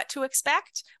know what to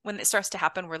expect, when it starts to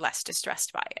happen, we're less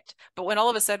distressed by it. But when all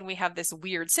of a sudden we have this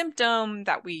weird symptom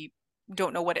that we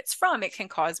don't know what it's from, it can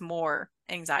cause more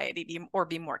anxiety or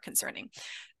be more concerning.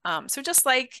 So just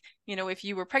like, if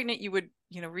you were pregnant, you would,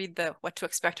 read the what to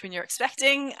expect when you're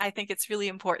expecting. I think it's really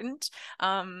important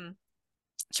to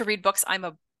read books. I'm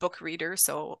a book reader,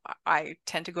 so I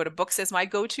tend to go to books as my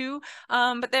go-to.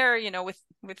 But there,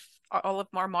 with all of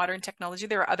our modern technology,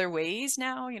 there are other ways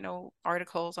now,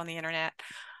 articles on the internet,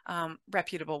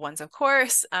 reputable ones, of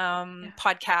course, Yeah.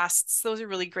 podcasts. Those are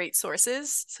really great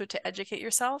sources. So to educate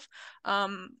yourself.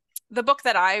 The book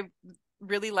that I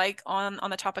really like on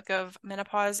the topic of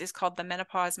menopause is called The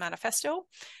Menopause Manifesto,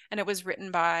 and it was written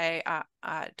by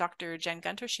Dr. Jen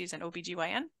Gunter. She's an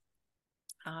OBGYN.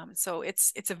 So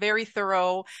it's a very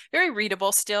thorough, very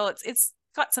readable still. It's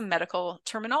got some medical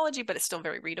terminology, but it's still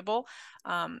very readable.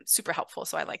 Super helpful.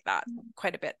 So I like that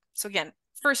quite a bit. So again,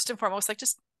 first and foremost, like,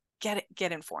 just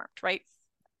get informed, right?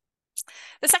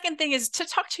 The second thing is to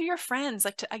talk to your friends,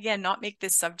 like, to, again, not make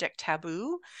this subject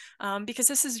taboo, because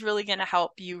this is really going to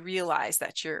help you realize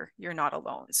that you're not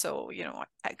alone. So,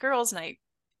 at girls' night,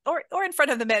 or in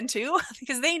front of the men too,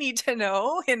 because they need to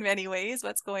know in many ways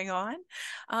what's going on.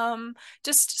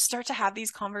 Just start to have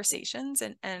these conversations,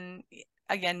 and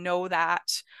again, know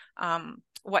that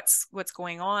what's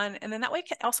going on, and then that way it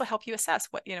can also help you assess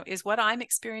what, is what I'm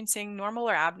experiencing normal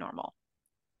or abnormal.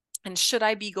 And should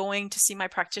I be going to see my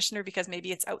practitioner because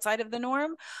maybe it's outside of the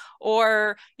norm?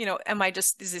 Or,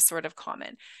 is this sort of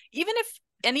common? Even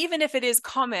if it is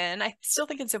common, I still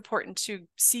think it's important to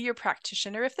see your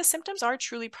practitioner if the symptoms are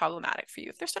truly problematic for you.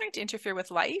 If they're starting to interfere with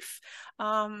life,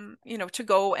 to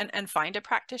go and find a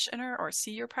practitioner or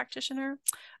see your practitioner.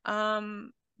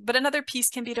 But another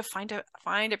piece can be to find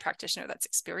a practitioner that's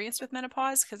experienced with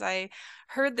menopause, because I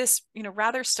heard this,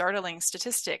 rather startling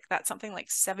statistic that something like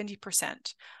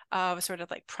 70% of sort of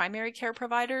like primary care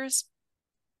providers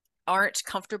aren't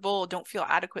comfortable, don't feel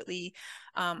adequately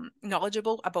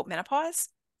knowledgeable about menopause,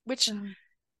 which Oh,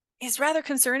 is rather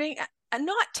concerning and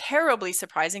not terribly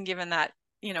surprising, given that,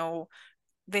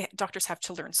 the doctors have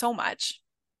to learn so much,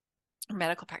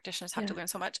 medical practitioners have to yeah, learn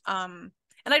so much.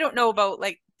 And I don't know about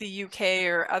like the UK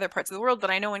or other parts of the world, but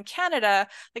I know in Canada,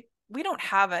 like we don't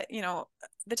have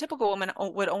the typical woman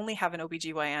would only have an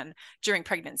OBGYN during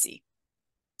pregnancy.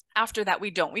 After that, we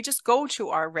don't. We just go to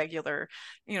our regular,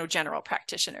 general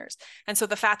practitioners. And so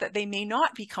the fact that they may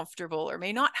not be comfortable or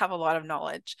may not have a lot of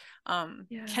knowledge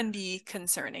yeah, can be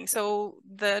concerning. So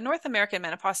the North American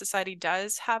Menopause Society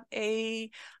does have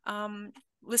a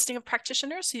listing of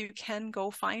practitioners, so you can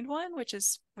go find one, which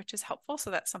is helpful. So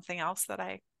that's something else that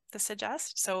I to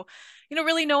suggest. So,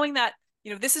 really knowing that,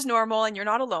 this is normal and you're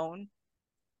not alone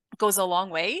goes a long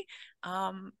way.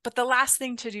 But the last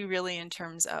thing to do really in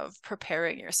terms of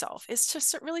preparing yourself is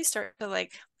to really start to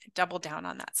like double down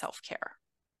on that self-care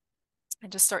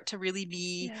and just start to really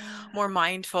be yeah, more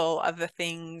mindful of the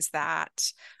things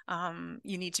that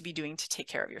you need to be doing to take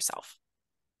care of yourself.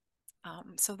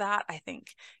 So that I think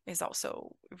is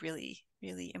also really,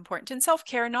 really important in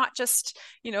self-care, not just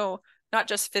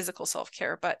physical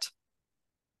self-care, but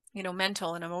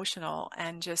mental and emotional,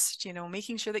 and just,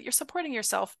 making sure that you're supporting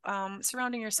yourself,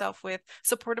 surrounding yourself with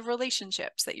supportive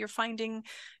relationships, that you're finding,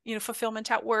 fulfillment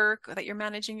at work, or that you're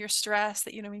managing your stress,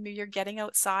 that, maybe you're getting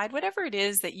outside, whatever it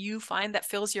is that you find that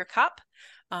fills your cup.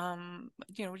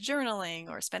 Journaling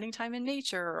or spending time in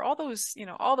nature, or all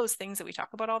those things that we talk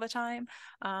about all the time,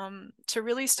 to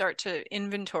really start to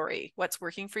inventory what's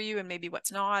working for you and maybe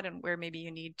what's not, and where maybe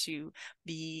you need to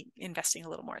be investing a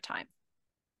little more time.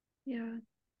 yeah.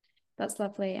 That's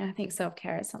lovely. And I think self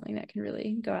care is something that can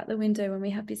really go out the window when we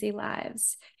have busy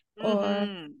lives. Or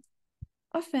Mm-hmm.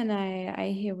 often I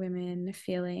hear women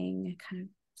feeling kind of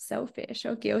selfish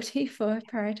or guilty for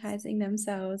prioritizing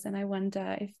themselves. And I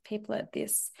wonder if people at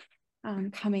this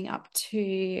coming up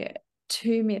to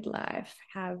midlife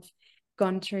have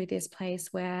gone through this place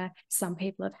where some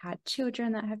people have had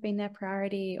children that have been their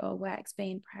priority, or work's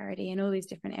been priority in all these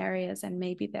different areas, and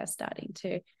maybe they're starting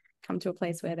to come to a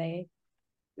place where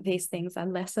these things are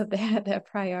less of their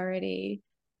priority.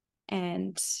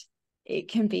 And it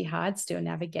can be hard still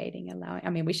navigating,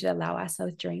 we should allow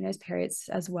ourselves during those periods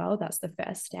as well. That's the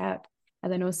first step.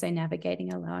 And then also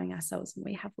navigating, allowing ourselves when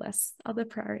we have less other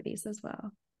priorities as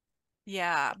well.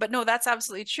 Yeah, but no, that's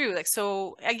absolutely true. Like,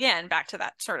 so again, back to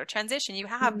that sort of transition, you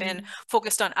have been Mm,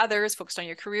 focused on others, focused on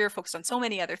your career, focused on so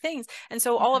many other things. And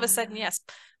so all of a sudden, yeah, yes,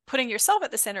 putting yourself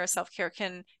at the center of self-care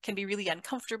can be really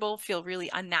uncomfortable, feel really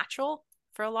unnatural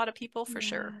for a lot of people, for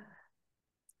sure.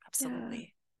 yeah, yeah.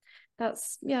 Absolutely.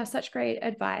 That's yeah, such great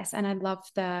advice. And I love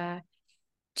the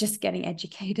just getting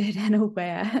educated and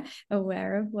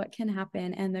aware of what can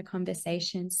happen, and the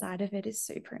conversation side of it is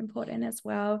super important as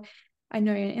well. I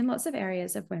know in lots of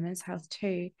areas of women's health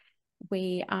too,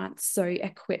 we aren't so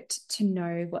equipped to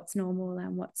know what's normal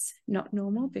and what's not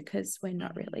normal, because we're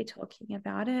not Mm-hmm. really talking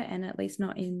about it, and at least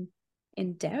not in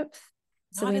depth.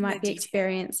 So Not we in the might be detail.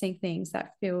 experiencing things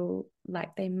that feel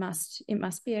like it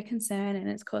must be a concern, and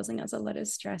it's causing us a lot of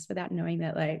stress without knowing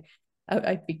that like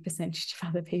a big percentage of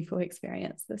other people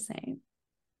experience the same.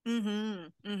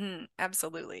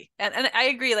 Absolutely. And I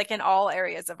agree, like in all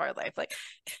areas of our life, like,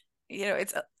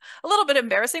 it's a little bit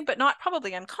embarrassing, but not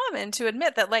probably uncommon to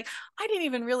admit that, like, I didn't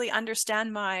even really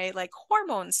understand my like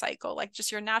hormone cycle, like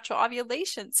just your natural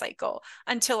ovulation cycle,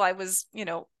 until I was,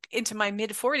 into my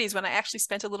mid 40s, when I actually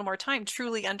spent a little more time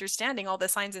truly understanding all the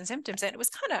signs and symptoms. And it was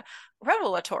kind of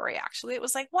revelatory, actually. It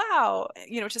was like, wow,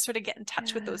 to sort of get in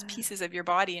touch with those Yeah, pieces of your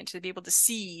body and to be able to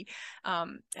see,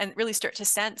 and really start to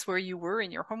sense where you were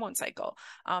in your hormone cycle.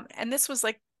 And this was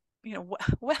like,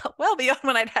 well beyond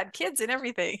when I'd had kids and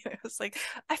everything. It was like,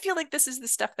 I feel like this is the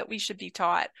stuff that we should be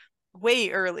taught way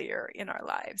earlier in our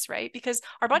lives, right? Because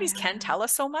our bodies can yeah, tell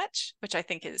us so much, which I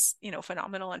think is,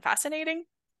 phenomenal and fascinating,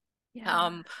 yeah,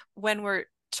 um, when we're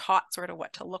taught sort of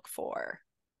what to look for.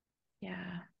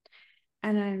 yeah.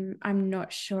 And I'm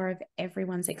not sure of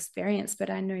everyone's experience,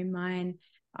 but I know mine.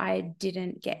 I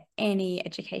didn't get any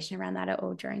education around that at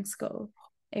all during school.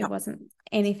 It wasn't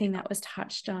anything that was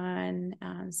touched on.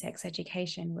 Sex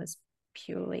education was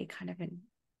purely kind of in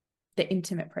the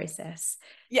intimate process.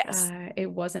 Yes.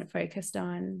 It wasn't focused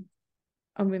on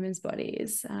women's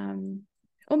bodies,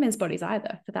 or men's bodies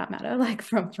either, for that matter. Like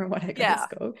from what I got at Yeah.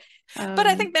 school. But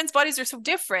I think men's bodies are so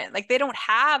different. Like they don't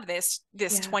have this Yeah,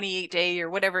 28 day or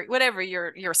whatever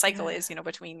your cycle yeah, is,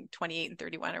 between 28 and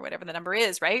 31 or whatever the number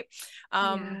is, right?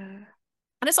 Um, yeah,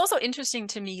 and it's also interesting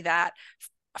to me that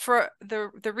for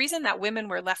the reason that women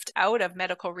were left out of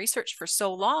medical research for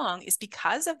so long is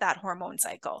because of that hormone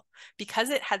cycle, because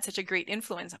it had such a great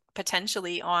influence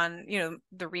potentially on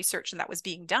the research that was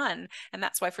being done. And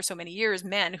that's why for so many years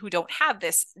men who don't have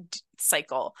this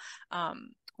cycle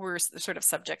were sort of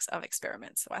subjects of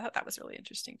experiments. So I thought that was really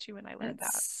interesting too when I learned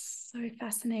that. that's so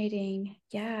fascinating.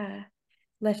 Yeah,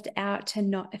 left out to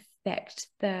not affect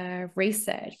the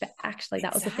research, but actually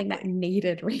that was the thing that Exactly.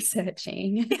 needed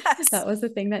researching. Yes. That was the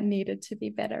thing that needed to be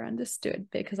better understood,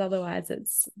 because otherwise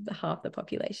it's half the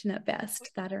population at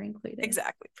best that are included.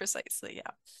 Exactly. Precisely.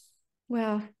 Yeah.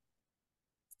 Well,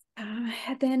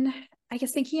 and then I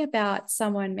guess thinking about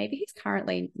someone maybe who's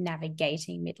currently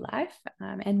navigating midlife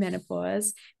and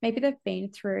menopause, maybe they've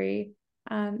been through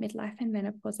midlife and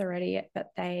menopause already, but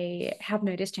they have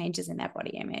noticed changes in their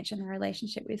body image and their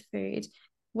relationship with food.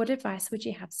 What advice would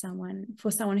you have someone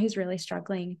who's really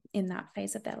struggling in that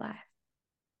phase of their life?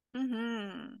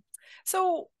 Mm-hmm.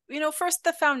 So, first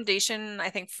the foundation, I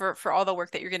think for all the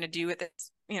work that you're going to do with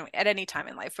this, at any time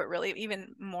in life, but really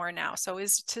even more now. So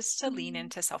is just to lean Mm,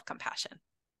 into self-compassion.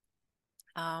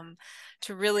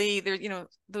 To really there,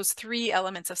 those three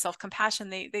elements of self-compassion,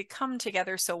 they come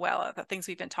together so well. The things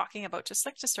we've been talking about, just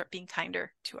like to start being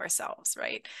kinder to ourselves,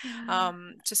 right? yeah.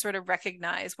 To sort of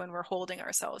recognize when we're holding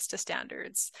ourselves to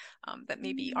standards that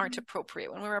maybe aren't Mm,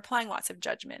 appropriate, when we're applying lots of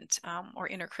judgment or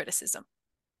inner criticism,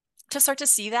 to start to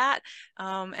see that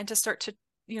and to start to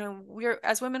we're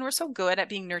as women, we're so good at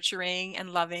being nurturing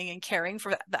and loving and caring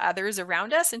for the others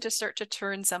around us, and to start to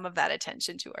turn some of that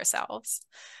attention to ourselves.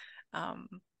 um,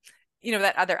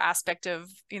 that other aspect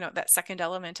of that second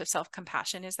element of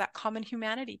self-compassion is that common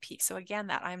humanity piece. So again,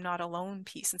 that I'm not alone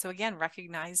piece. And so again,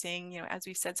 recognizing, as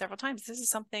we've said several times, this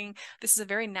is a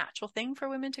very natural thing for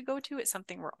women to go to. It's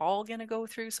something we're all going to go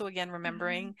through. So again, yeah,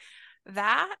 remembering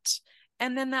that.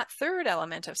 And then that third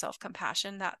element of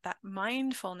self-compassion, that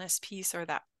mindfulness piece, or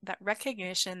that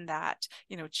recognition that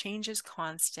change is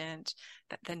constant,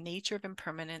 that the nature of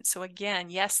impermanence. So again,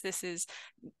 yes, this is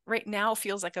right now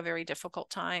feels like a very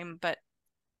difficult time, but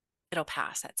it'll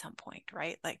pass at some point,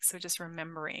 right? Like, so just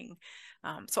remembering.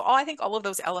 I think all of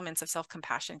those elements of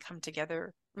self-compassion come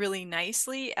together really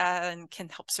nicely and can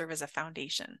help serve as a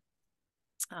foundation.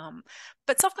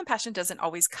 But self-compassion doesn't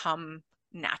always come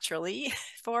naturally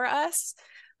for us.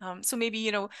 So maybe,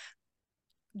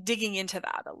 digging into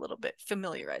that a little bit,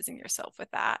 familiarizing yourself with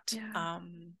that. yeah,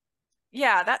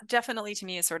 Yeah, that definitely to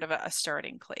me is sort of a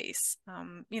starting place.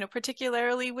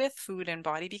 Particularly with food and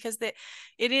body, because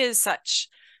it is such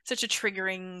a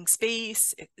triggering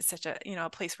space. It's such a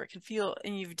place where it can feel,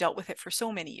 and you've dealt with it for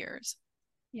so many years.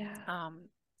 yeah,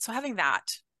 So having that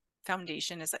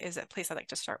foundation is a place I like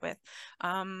to start with.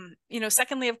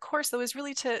 Secondly, of course, though, is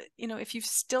really to,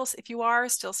 if you are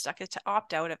still stuck, to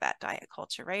opt out of that diet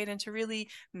culture, right? And to really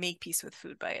make peace with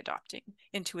food by adopting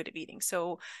intuitive eating.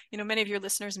 So, many of your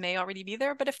listeners may already be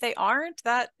there, but if they aren't,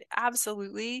 that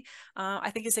absolutely,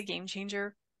 I think is a game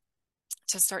changer,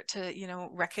 to start to,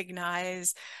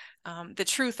 recognize the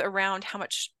truth around how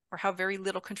much or how very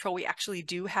little control we actually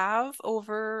do have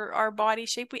over our body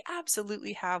shape. We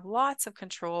absolutely have lots of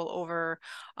control over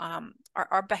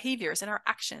our behaviors and our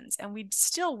actions, and we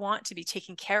still want to be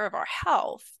taking care of our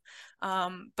health.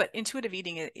 But intuitive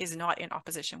eating is not in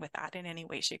opposition with that in any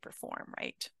way, shape, or form,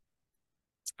 right?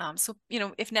 So,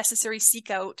 if necessary,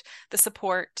 seek out the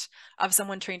support of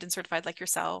someone trained and certified like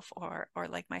yourself, or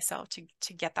like myself,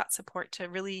 to get that support to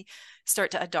really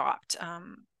start to adopt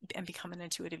and become an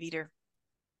intuitive eater.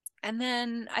 And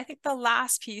then I think the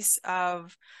last piece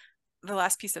of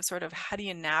sort of how do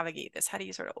you navigate this? How do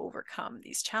you sort of overcome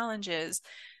these challenges?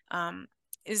 Um,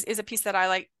 is a piece that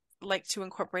I like to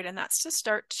incorporate, and that's to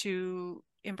start to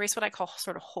embrace what I call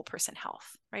sort of whole person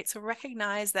health, right? So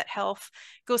recognize that health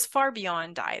goes far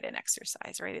beyond diet and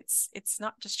exercise, right? It's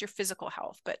not just your physical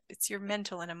health, but it's your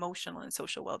mental and emotional and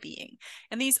social well-being.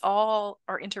 And these all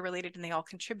are interrelated, and they all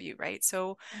contribute, right?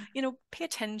 So, yeah, pay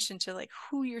attention to like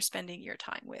who you're spending your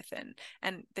time with,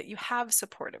 and that you have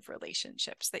supportive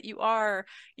relationships, that you are,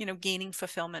 gaining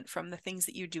fulfillment from the things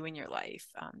that you do in your life.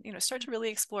 Start to really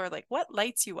explore like what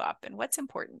lights you up and what's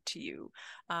important to you.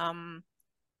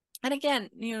 And again,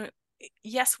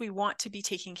 yes, we want to be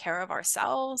taking care of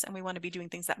ourselves and we want to be doing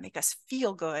things that make us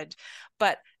feel good,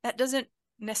 but that doesn't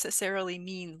necessarily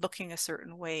mean looking a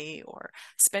certain way or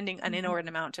spending an inordinate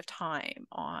amount of time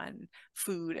on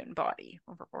food and body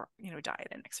or diet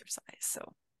and exercise. So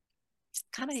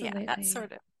kind of, yeah, that's Absolutely.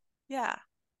 sort of, yeah.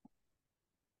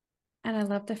 And I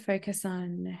love the focus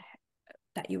on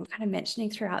that you were kind of mentioning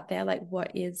throughout there, like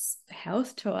what is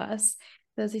health to us?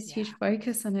 There's this Yeah. huge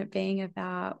focus on it being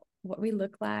about what we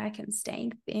look like and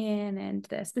staying thin and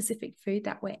the specific food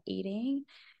that we're eating.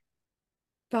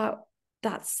 But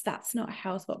that's not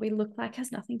health. What we look like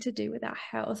has nothing to do with our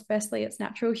health. Firstly, it's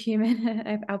natural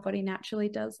human. Our body naturally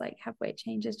does like have weight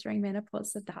changes during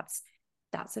menopause. So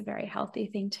that's a very healthy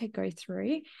thing to go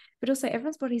through. But also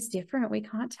everyone's body is different. We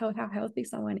can't tell how healthy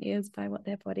someone is by what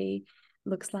their body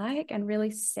looks like, and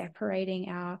really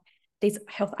separating these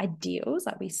health ideals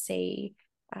that we see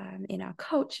in our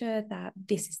culture, that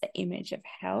this is the image of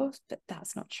health, but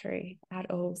that's not true at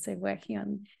all. So working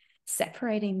on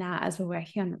separating that as we're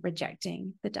working on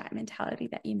rejecting the diet mentality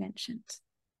that you mentioned.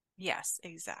 Yes,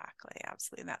 exactly.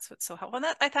 Absolutely. And that's what's so helpful. And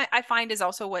that I find is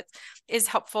also what is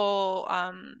helpful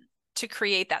to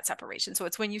create that separation. So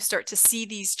it's when you start to see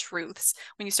these truths,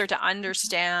 when you start to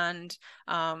understand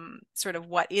sort of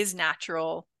what is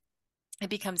natural, it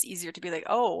becomes easier to be like,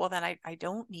 oh, well, then I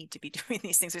don't need to be doing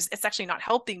these things. It's actually not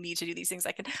helping me to do these things.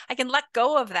 I can let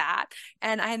go of that.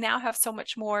 And I now have so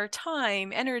much more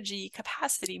time, energy,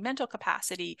 capacity, mental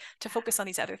capacity to focus on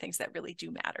these other things that really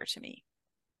do matter to me.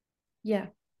 Yeah,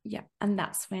 yeah. And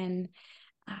that's when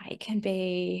it can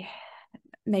be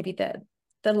maybe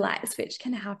the light switch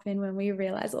can happen when we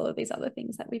realize all of these other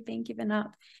things that we've been giving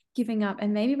up,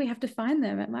 and maybe we have to find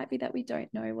them. It might be that we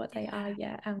don't know what they are Yeah.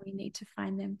 yet, and we need to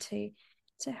find them to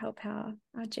help our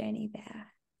journey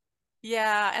there.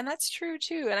 Yeah, and that's true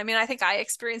too. And I mean, I think I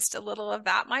experienced a little of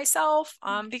that myself.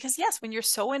 Because yes, when you're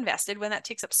so invested, when that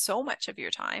takes up so much of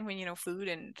your time, when food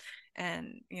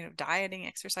and dieting,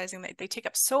 exercising, they take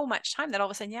up so much time that all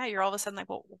of a sudden, yeah, you're all of a sudden like,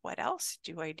 well, what else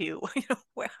do I do?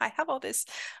 Where I have all this,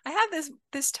 I have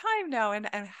this time now, and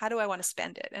how do I want to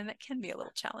spend it? And it can be a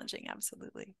little challenging,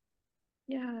 absolutely.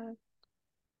 Yeah.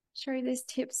 Sherry, these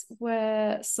tips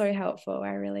were so helpful.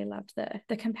 I really loved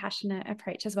the compassionate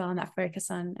approach as well, and that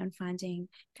focus on finding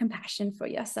compassion for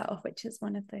yourself, which is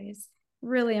one of those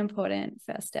really important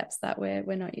first steps that we're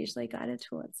not usually guided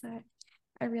towards. So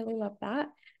I really love that.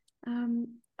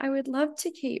 I would love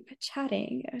to keep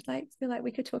chatting. I'd like feel like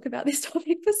we could talk about this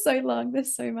topic for so long.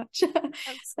 There's so much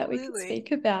that we could Absolutely.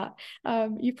 speak about.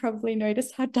 You probably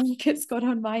noticed how dark it's got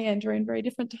on my end. We're in very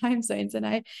different time zones, and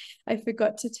I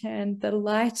forgot to turn the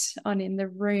light on in the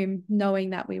room, knowing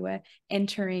that we were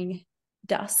entering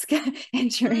dusk,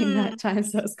 entering Mm. nighttime.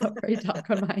 So it's got very dark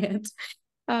on my end.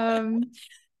 Um,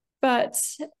 but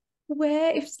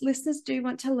where, if listeners do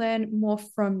want to learn more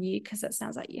from you, because it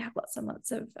sounds like you have lots and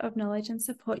lots of knowledge and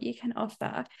support you can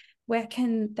offer, where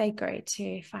can they go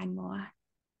to find more?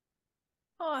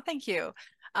 Oh, thank you.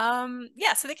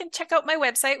 Yeah, so they can check out my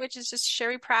website, which is just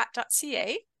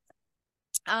sherrypratt.ca.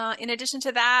 In addition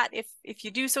to that, if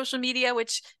you do social media,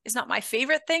 which is not my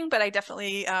favorite thing, but I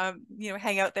definitely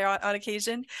hang out there on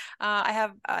occasion. I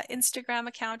have an Instagram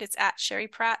account. It's at Sherry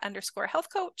Pratt _health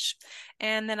coach,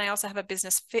 and then I also have a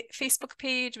business Facebook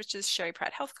page, which is Sherry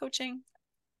Pratt Health Coaching.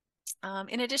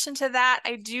 In addition to that,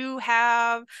 I do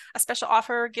have a special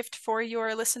offer gift for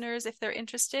your listeners if they're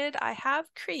interested. I have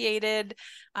created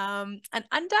an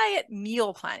undiet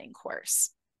meal planning course.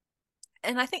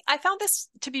 And I think I found this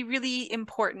to be really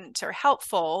important or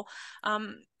helpful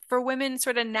for women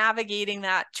sort of navigating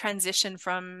that transition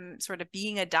from sort of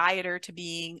being a dieter to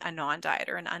being a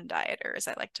non-dieter, an undieter, as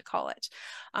I like to call it.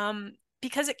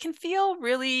 Because it can feel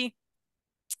really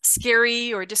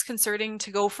scary or disconcerting to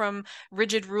go from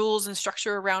rigid rules and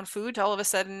structure around food to all of a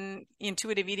sudden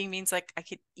intuitive eating means like I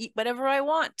could eat whatever I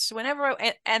want whenever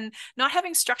and not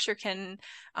having structure can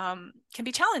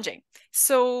be challenging.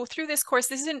 So through this course,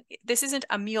 this isn't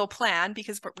a meal plan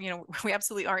because we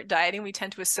absolutely aren't dieting. We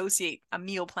tend to associate a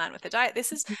meal plan with a diet.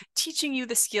 This is teaching you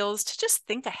the skills to just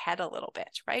think ahead a little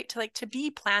bit, right? To be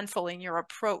planful in your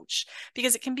approach,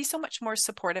 because it can be so much more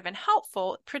supportive and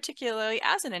helpful, particularly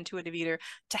as an intuitive eater,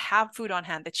 to have food on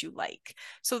hand that you like.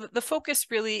 So the focus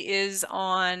really is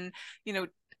on,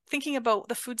 thinking about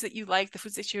the foods that you like, the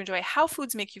foods that you enjoy, how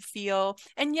foods make you feel.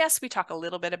 And yes, we talk a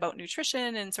little bit about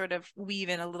nutrition and sort of weave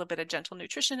in a little bit of gentle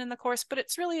nutrition in the course, but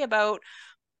it's really about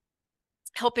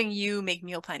helping you make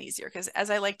meal plan easier. Because as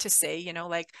I like to say,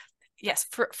 like yes,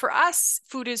 for us,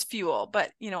 food is fuel,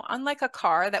 but unlike a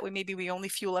car that we only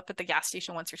fuel up at the gas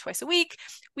station once or twice a week,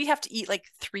 we have to eat like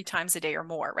 3 times a day or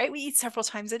more, right? We eat several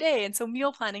times a day. And so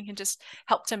meal planning can just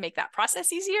help to make that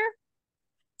process easier.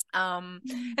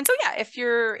 And so, yeah, if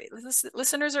your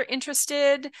listeners are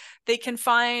interested, they can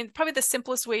find probably the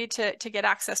simplest way to get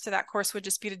access to that course would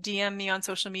just be to DM me on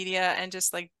social media and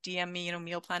just like DM me,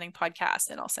 meal planning podcast,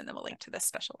 and I'll send them a link to this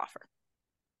special offer.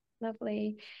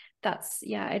 Lovely.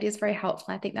 It is very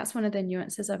helpful. I think that's one of the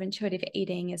nuances of intuitive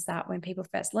eating is that when people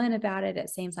first learn about it, it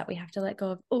seems like we have to let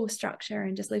go of all structure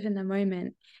and just live in the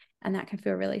moment. And that can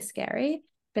feel really scary.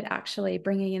 But actually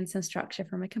bringing in some structure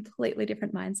from a completely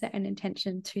different mindset and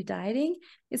intention to dieting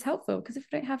is helpful, because if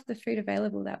we don't have the food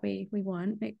available that we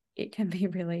want, it can be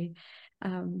really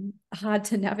hard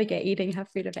to navigate eating, have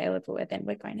food available, and then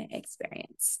we're going to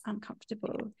experience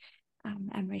uncomfortable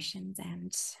emotions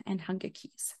and hunger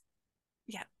cues.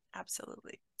 Yeah,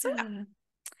 absolutely. So yeah.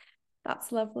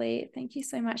 That's lovely. Thank you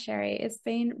so much, Sherry. It's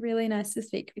been really nice to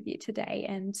speak with you today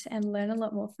and learn a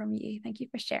lot more from you. Thank you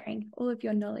for sharing all of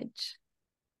your knowledge.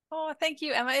 Oh, thank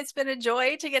you, Emma. It's been a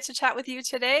joy to get to chat with you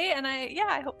today. And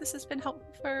I hope this has been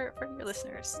helpful for your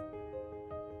listeners.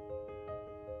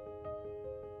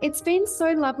 It's been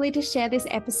so lovely to share this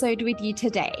episode with you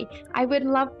today. I would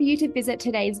love for you to visit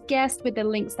today's guest with the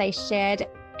links they shared.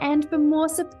 And for more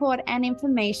support and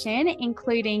information,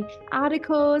 including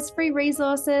articles, free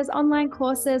resources, online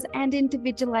courses, and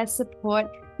individualized support,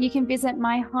 you can visit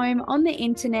my home on the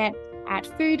internet at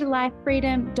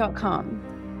foodlifefreedom.com.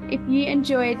 If you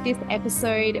enjoyed this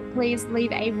episode, please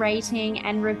leave a rating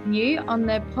and review on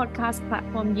the podcast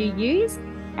platform you use.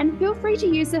 And feel free to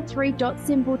use the 3 dot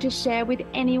symbol to share with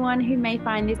anyone who may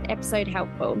find this episode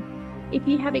helpful. If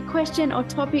you have a question or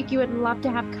topic you would love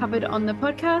to have covered on the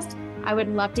podcast, I would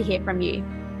love to hear from you.